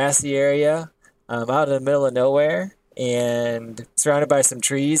flat grassy area out in the middle of nowhere, and surrounded by some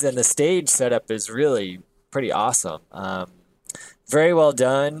trees, and the stage setup is really pretty awesome. Very well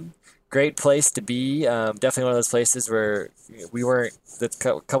done. Great place to be. Definitely one of those places where we weren't, the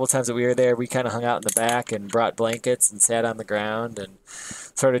couple times that we were there, we kind of hung out in the back and brought blankets and sat on the ground and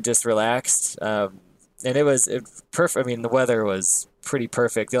sort of just relaxed. And it was perfect. I mean, the weather was pretty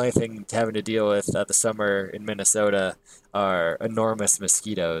perfect. The only thing having to deal with the summer in Minnesota are enormous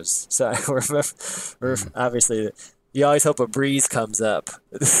mosquitoes. So we're obviously, you always hope a breeze comes up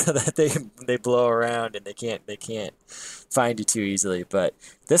so that they blow around and they can't find you too easily. But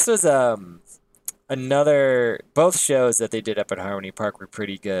this was both shows that they did up at Harmony Park were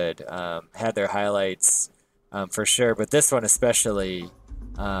pretty good. Had their highlights for sure, but this one especially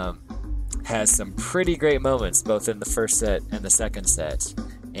has some pretty great moments, both in the first set and the second set.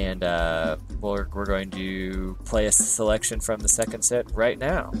 And we're going to play a selection from the second set right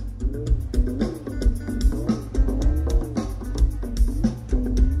now.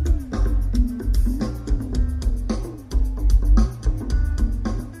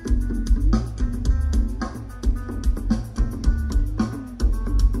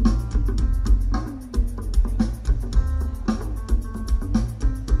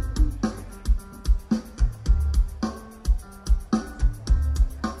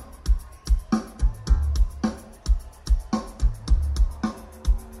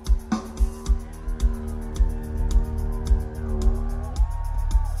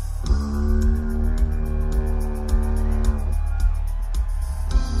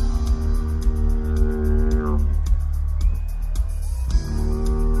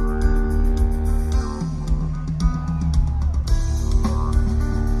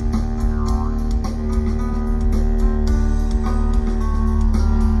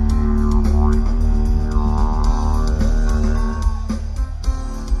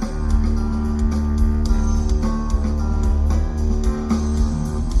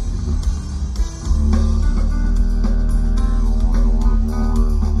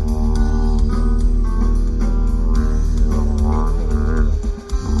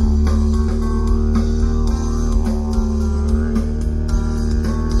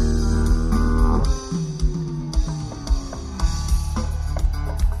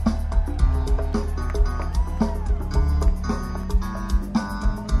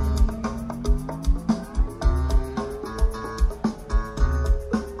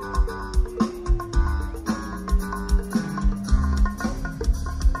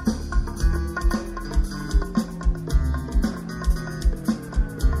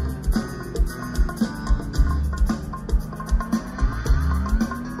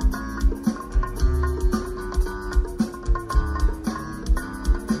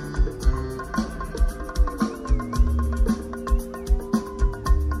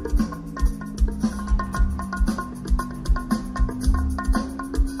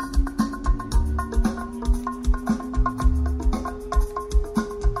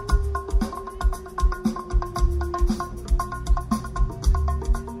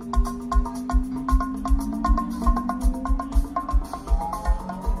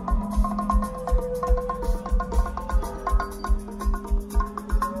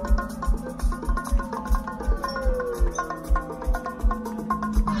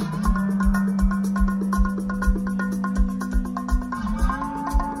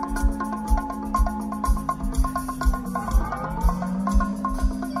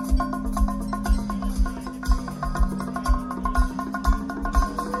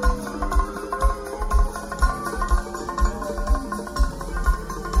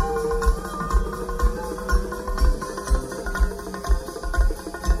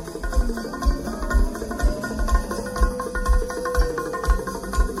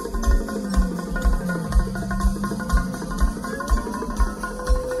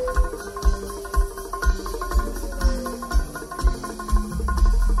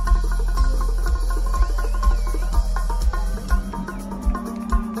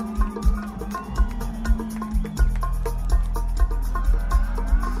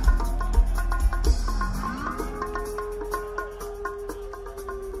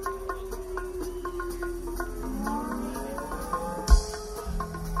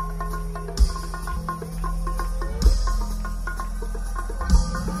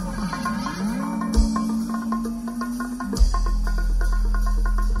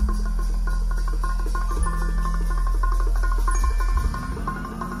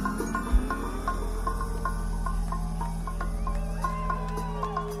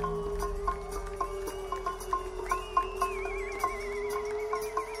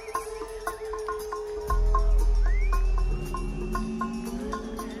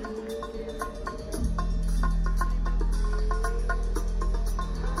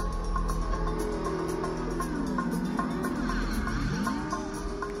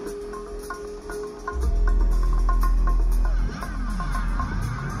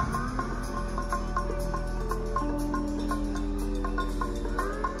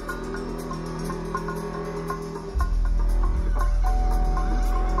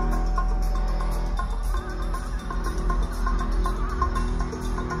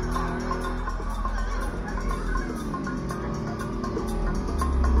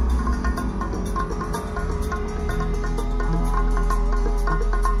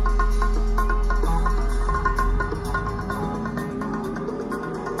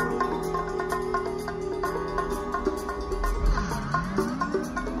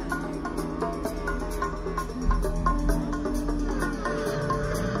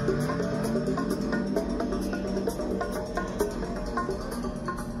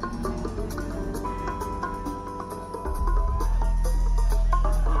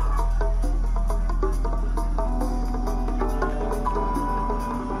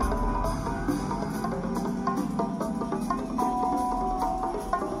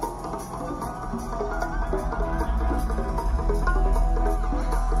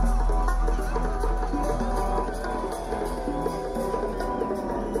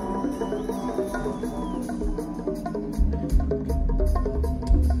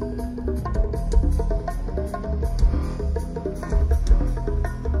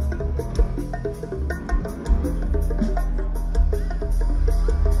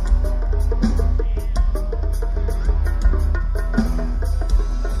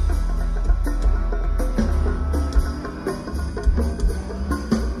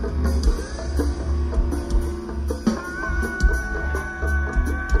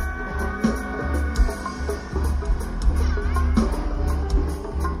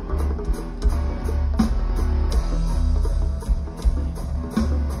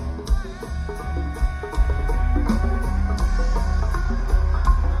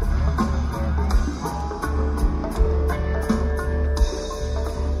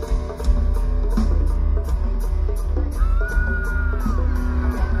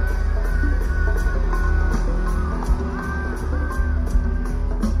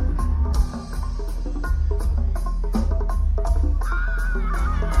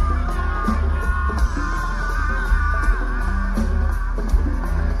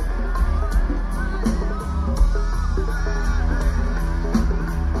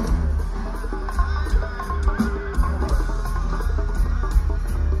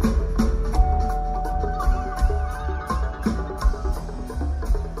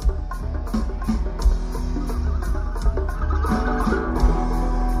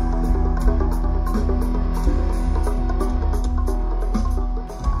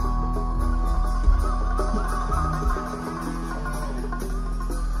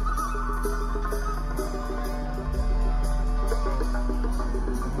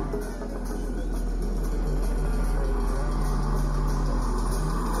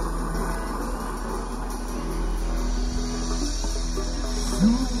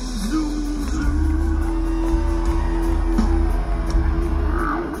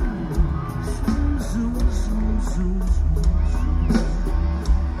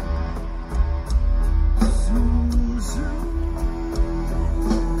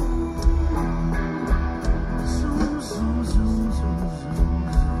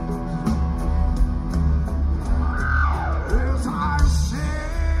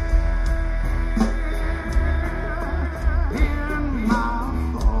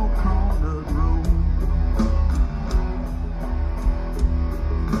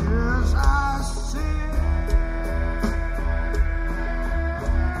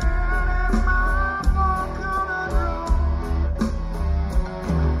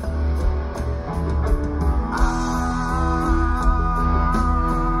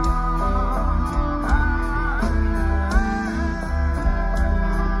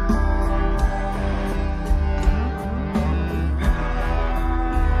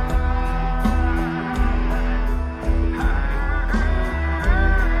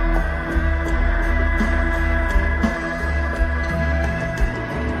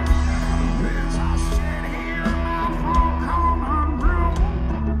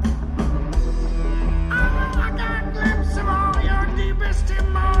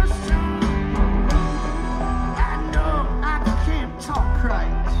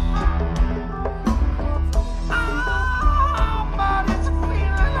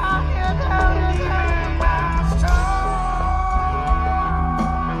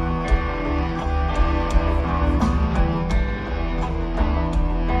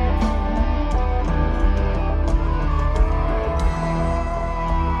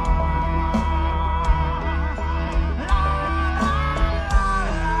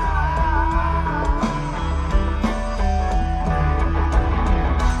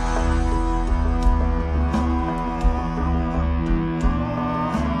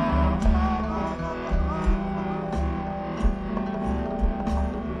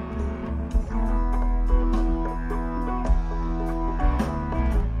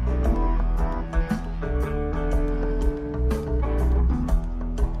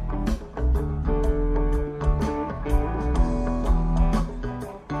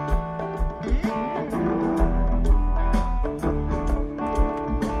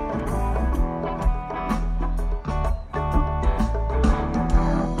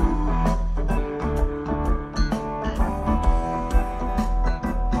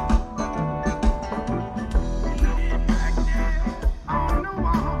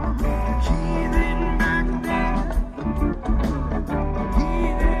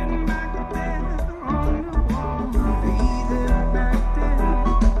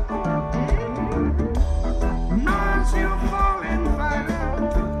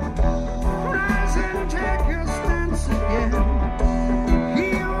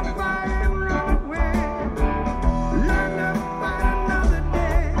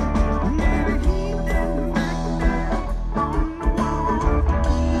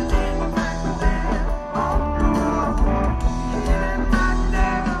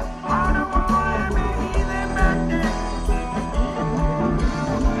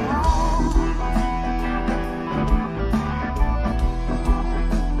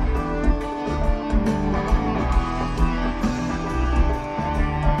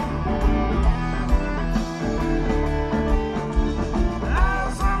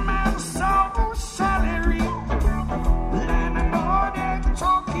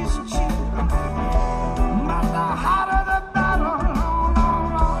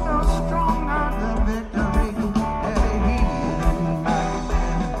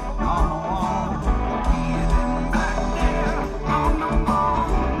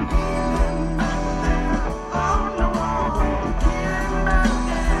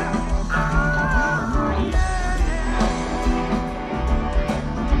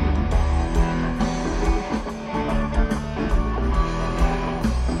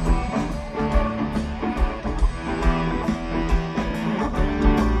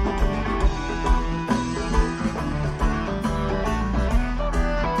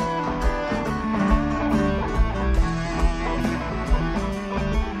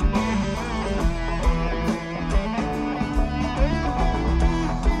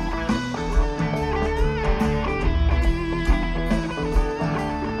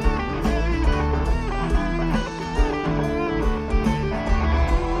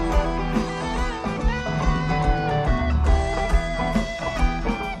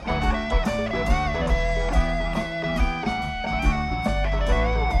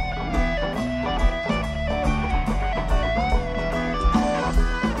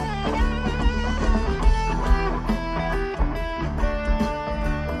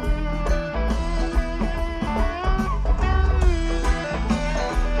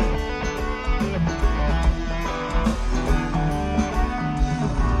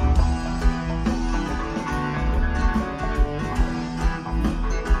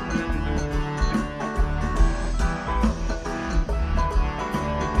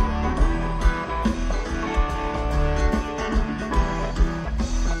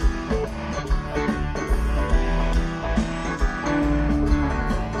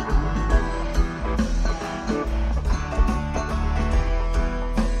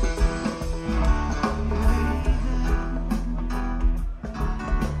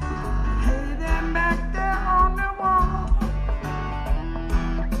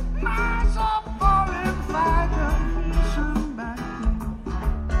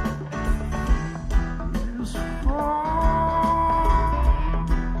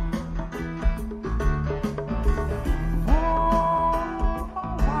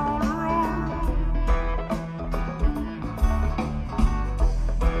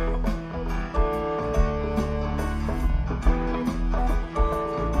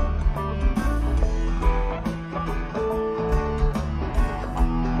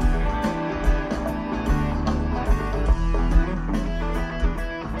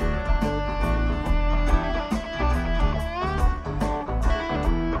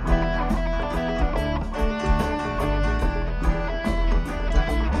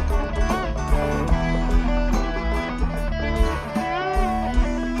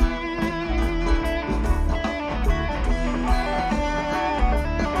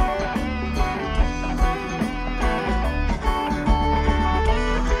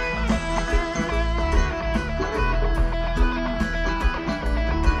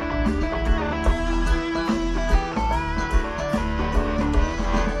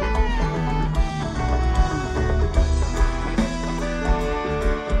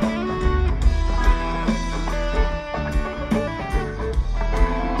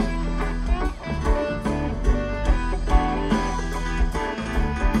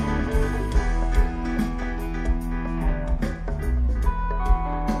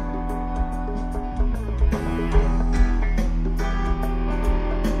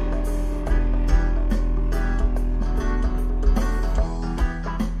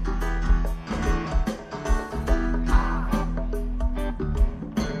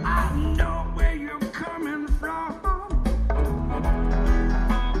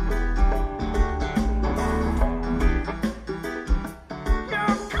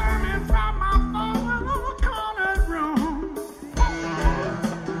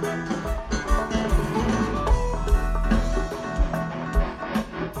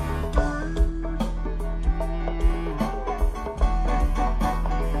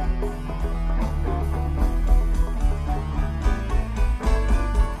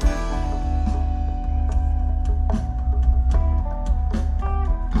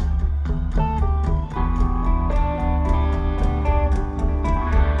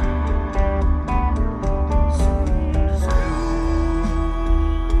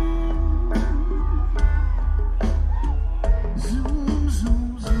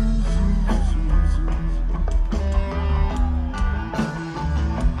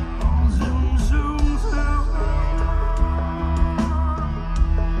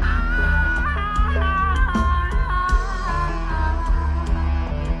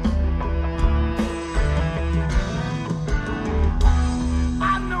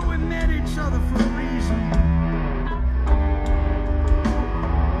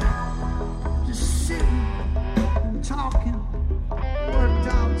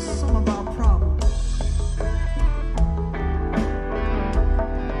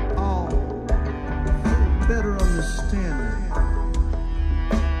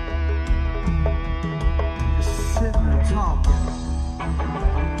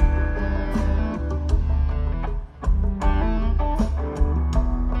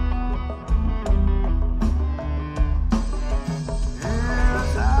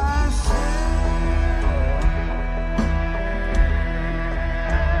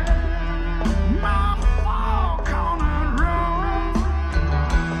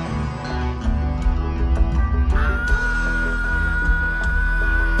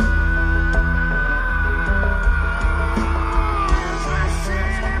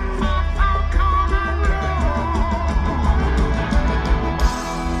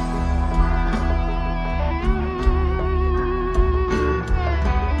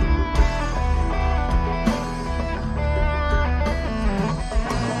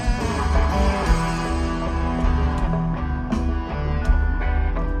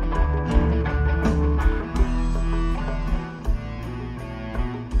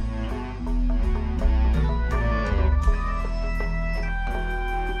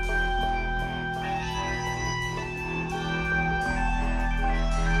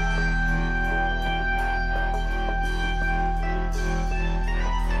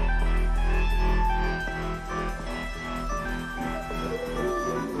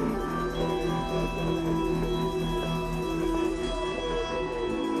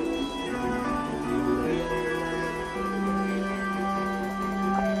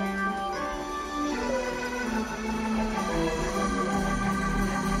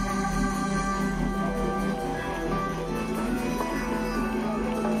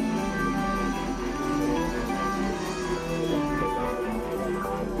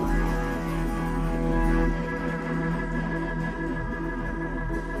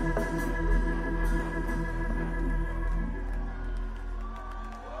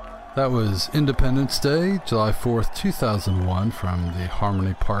 That was Independence Day, July 4th, 2001, from the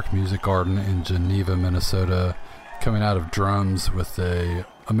Harmony Park Music Garden in Geneva, Minnesota, coming out of drums with a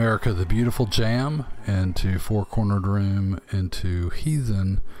America the Beautiful jam into Four Cornered Room, into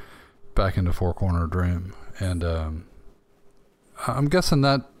Heathen, back into Four Cornered Room. And I'm guessing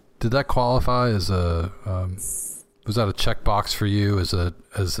that, did that qualify as a... was that a checkbox for you as an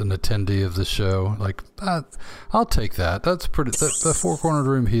attendee of the show? Like, I'll take that. That's pretty. The Four Cornered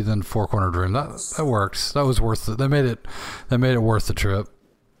Room, Heathen, Four Cornered Room. That works. That was worth it. They made it worth the trip.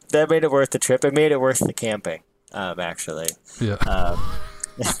 That made it worth the trip. It made it worth the camping. Actually. Yeah.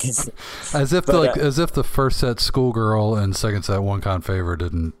 As if the first set Schoolgirl and second set One Con Favor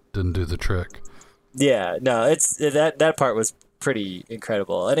didn't do the trick. Yeah. No. It's that part was pretty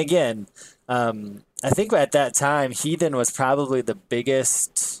incredible. And again. I think at that time, Heathen was probably the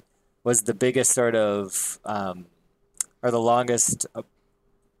biggest sort of, or the longest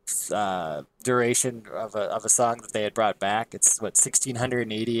duration of a song that they had brought back. It's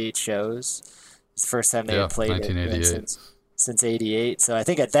 1,688 shows. It's the first time they had played it since '88. So I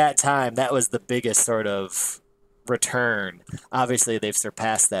think at that time, that was the biggest sort of return. Obviously, they've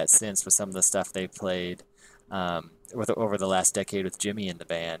surpassed that since with some of the stuff they played over the last decade with Jimmy in the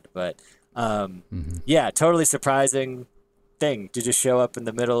band, but. Yeah, totally surprising thing to just show up in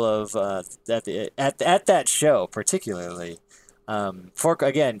the middle of at that show particularly.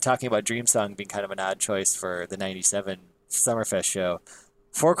 Again, talking about Dream Song being kind of an odd choice for the '97 Summerfest show.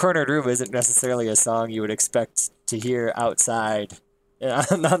 Four Cornered Room isn't necessarily a song you would expect to hear outside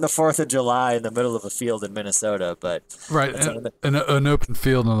on the 4th of July in the middle of a field in Minnesota, but right, an open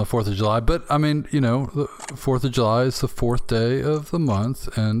field on the 4th of July. But I mean, the 4th of July is the 4th day of the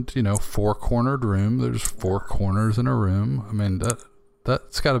month, and Four Cornered Room. There's four corners in a room. I mean,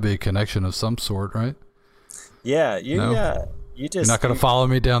 that's got to be a connection of some sort, right? Yeah, you just you're not going to follow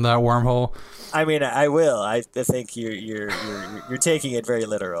me down that wormhole. I mean, I will. I think you're taking it very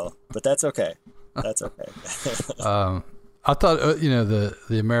literal, but that's okay. That's okay. I thought,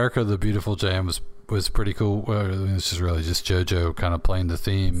 the America the Beautiful jam was pretty cool. This is really just JoJo kind of playing the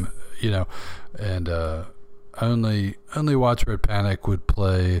theme, and only Widespread Panic would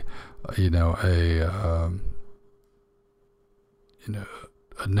play, a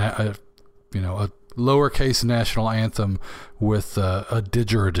lowercase national anthem with a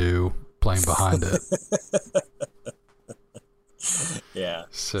didgeridoo playing behind it. Yeah.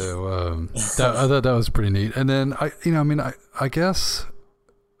 So I thought that was pretty neat. And then I guess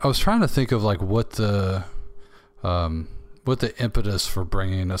I was trying to think of like what the impetus for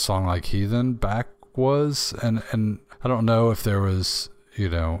bringing a song like Heathen back was, and I don't know if there was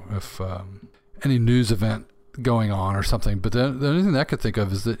any news event going on or something. But the only thing that I could think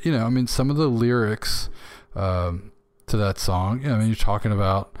of is that some of the lyrics to that song. You're talking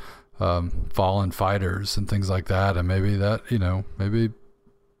about. Fallen fighters and things like that, and maybe that maybe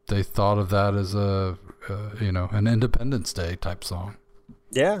they thought of that as an Independence Day type song.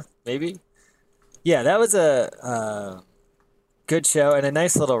 Yeah, maybe. Yeah, that was a good show and a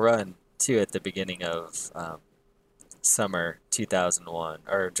nice little run too at the beginning of summer 2001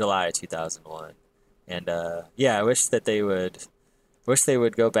 or July 2001, and I wish they would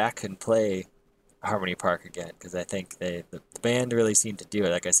go back and play Harmony Park again, because I think the band really seemed to do it.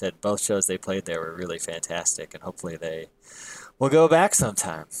 Like I said, both shows they played there were really fantastic, and hopefully they will go back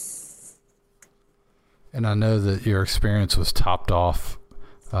sometime. And I know that your experience was topped off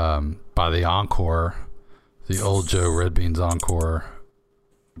by the encore. The Old Joe Red Beans encore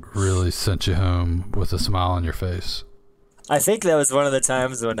really sent you home with a smile on your face. I think that was one of the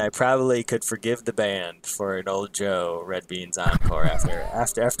times when I probably could forgive the band for an Old Joe Red Beans encore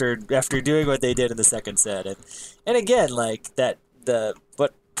after doing what they did in the second set, and again, like that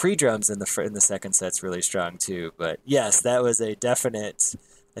what pre-drums in the second set's really strong too. But yes, that was a definite.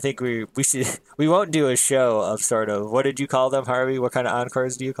 I think we won't do a show of sort of, what did you call them, Harvey? What kind of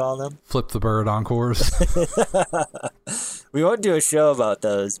encores do you call them? Flip the Bird encores. We won't do a show about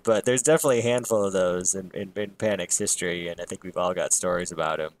those, but there's definitely a handful of those in Panic's history, and I think we've all got stories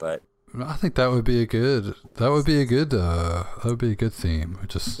about them. But I think that would be a good theme.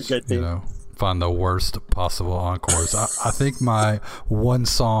 Just good theme. Find the worst possible encores. I think my one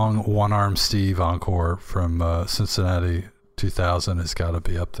song, One Arm Steve encore from Cincinnati 2000 has got to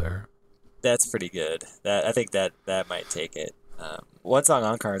be up there. That's pretty good. I think that might take it. One song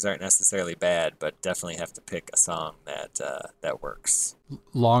encores aren't necessarily bad, but definitely have to pick a song that works.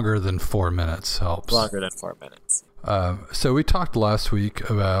 Longer than 4 minutes helps. Longer than 4 minutes. So we talked last week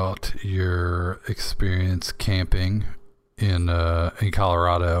about your experience camping in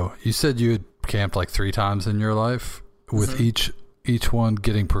Colorado. You said you had camped like 3 times in your life, with each each one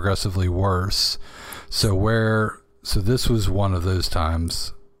getting progressively worse. So this was one of those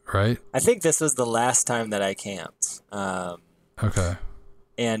times, right? I think this was the last time that I camped. Okay.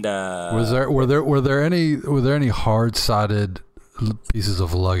 And were there any hard-sided pieces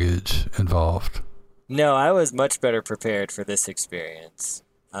of luggage involved? No, I was much better prepared for this experience.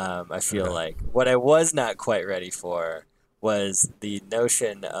 I feel like what I was not quite ready for was the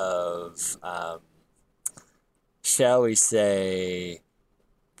notion of, shall we say,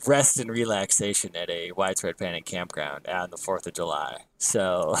 rest and relaxation at a widespread panic campground on the 4th of July.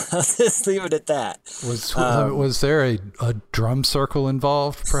 So I'll just leave it at that. Was there a drum circle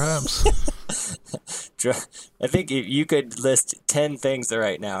involved, perhaps? I think you could list 10 things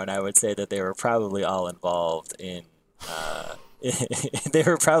right now, and I would say that they were probably all involved in. They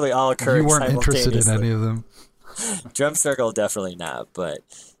were probably all occurring. You weren't interested in simultaneously. any of them. Drum circle, definitely not. But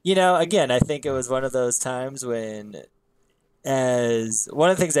again, I think it was one of those times when, as one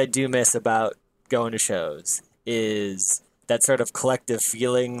of the things I do miss about going to shows is that sort of collective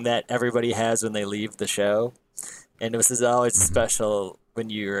feeling that everybody has when they leave the show, and this is always special when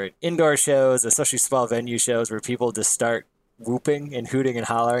you're at indoor shows, especially small venue shows, where people just start whooping and hooting and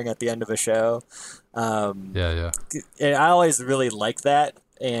hollering at the end of a show. Yeah. And I always really like that,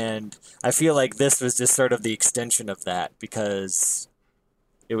 and I feel like this was just sort of the extension of that, because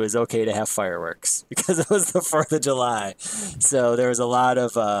it was okay to have fireworks because it was the 4th of July. So there was a lot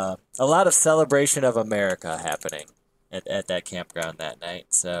of celebration of America happening at that campground that night.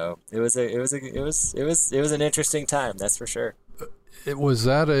 So it was an interesting time, that's for sure. Was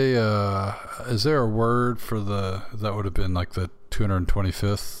that is there a word for that would have been like the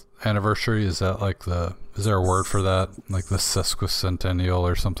 225th anniversary? Is there a word for that? Like the sesquicentennial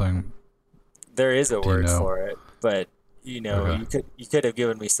or something? There is a word know? for it, but Okay. you could have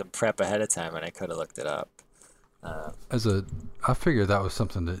given me some prep ahead of time and I could have looked it up. I figured that was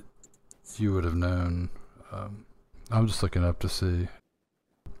something that you would have known. I'm just looking up to see.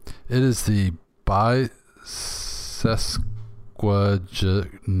 It is the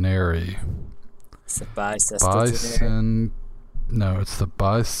bisesquigenary. It's a bisesquigenary. It's the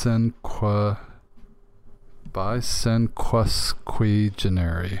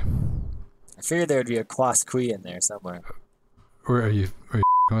bisenquesquigenary. I figured there would be a quasqui in there somewhere. Are you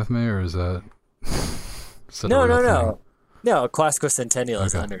with me, or is that? No. Thing? No, quasquicentennial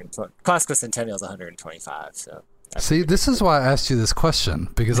is Okay. 120. Quasquicentennial is 125. So See, this is why I asked you this question,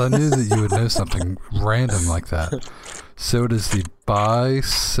 because I knew that you would know something random like that. So it is the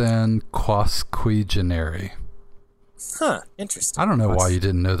bisenquesquigenary. Huh, interesting. I don't know why you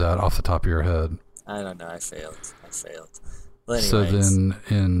didn't know that off the top of your head. I don't know. I failed. Well, anyways, So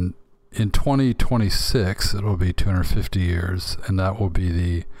then in 2026, it'll be 250 years, and that will be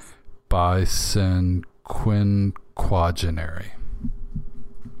the bisenquenquagenary.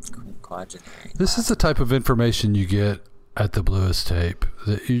 quagenary. This is the type of information you get at the Bluest Tape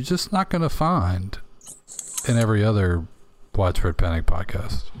that you're just not going to find in every other Widespread Panic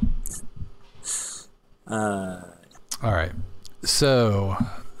podcast. All right. So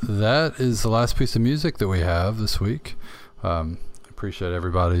that is the last piece of music that we have this week. Appreciate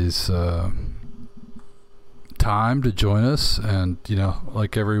everybody's time to join us, and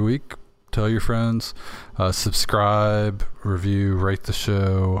like every week, tell your friends, subscribe, review, rate the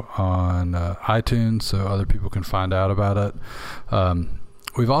show on iTunes so other people can find out about it.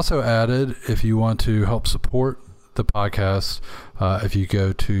 We've also added, if you want to help support the podcast, if you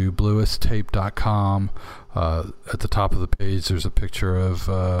go to bluesttape.com, at the top of the page there's a picture of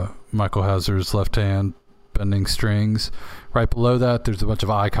Michael Hazard's left hand bending strings. Right below that there's a bunch of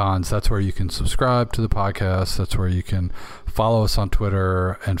icons. That's where you can subscribe to the podcast. That's where you can follow us on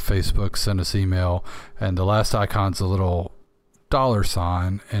Twitter and Facebook, send us email, and the last icon's a little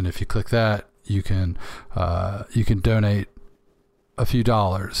 $, and if you click that you can donate a few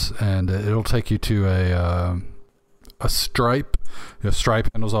dollars, and it'll take you to a Stripe. Stripe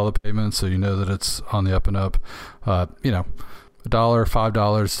handles all the payments, so you know that it's on the up and up. $1, $5,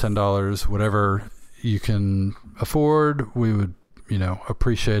 $10, whatever you can afford, we would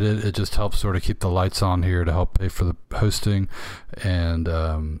appreciate it. It just helps sort of keep the lights on here to help pay for the hosting, and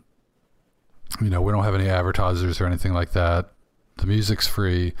we don't have any advertisers or anything like that. The music's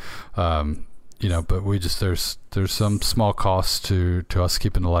free, but we just there's some small costs to us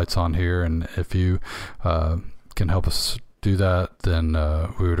keeping the lights on here, and if you can help us do that, then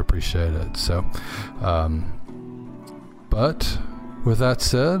we would appreciate it. So but with that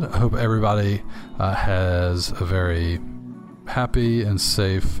said, I hope everybody has a very happy and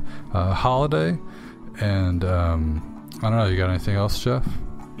safe holiday, and I don't know, you got anything else, Jeff?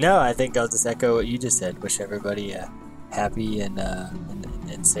 No, I think I'll just echo what you just said. Wish everybody a happy and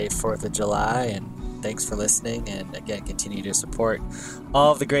safe 4th of July. And thanks for listening. And again, continue to support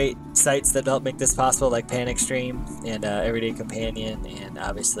all of the great sites that help make this possible, like Panic Stream and Everyday Companion, and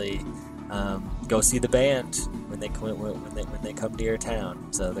obviously go see the band when they come to your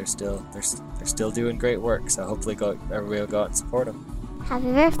town. So they're still doing great work. So hopefully everybody will go out and support them.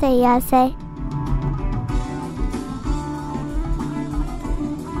 Happy birthday, Yase.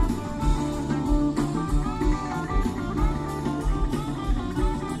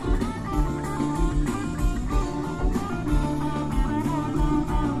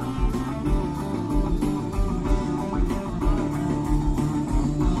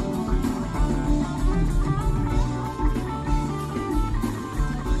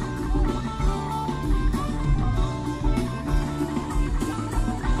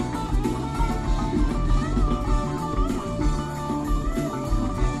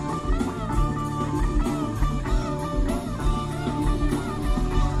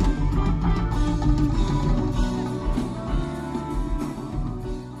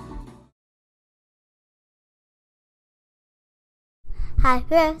 Happy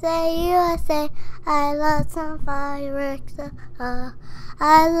birthday, USA. I love some fireworks. I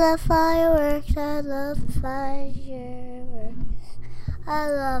love fireworks. I love fireworks. I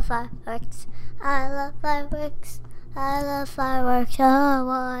love fireworks. I love fireworks. I love fireworks. Oh,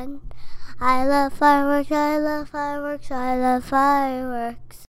 one. I love fireworks. I love fireworks. I love fireworks.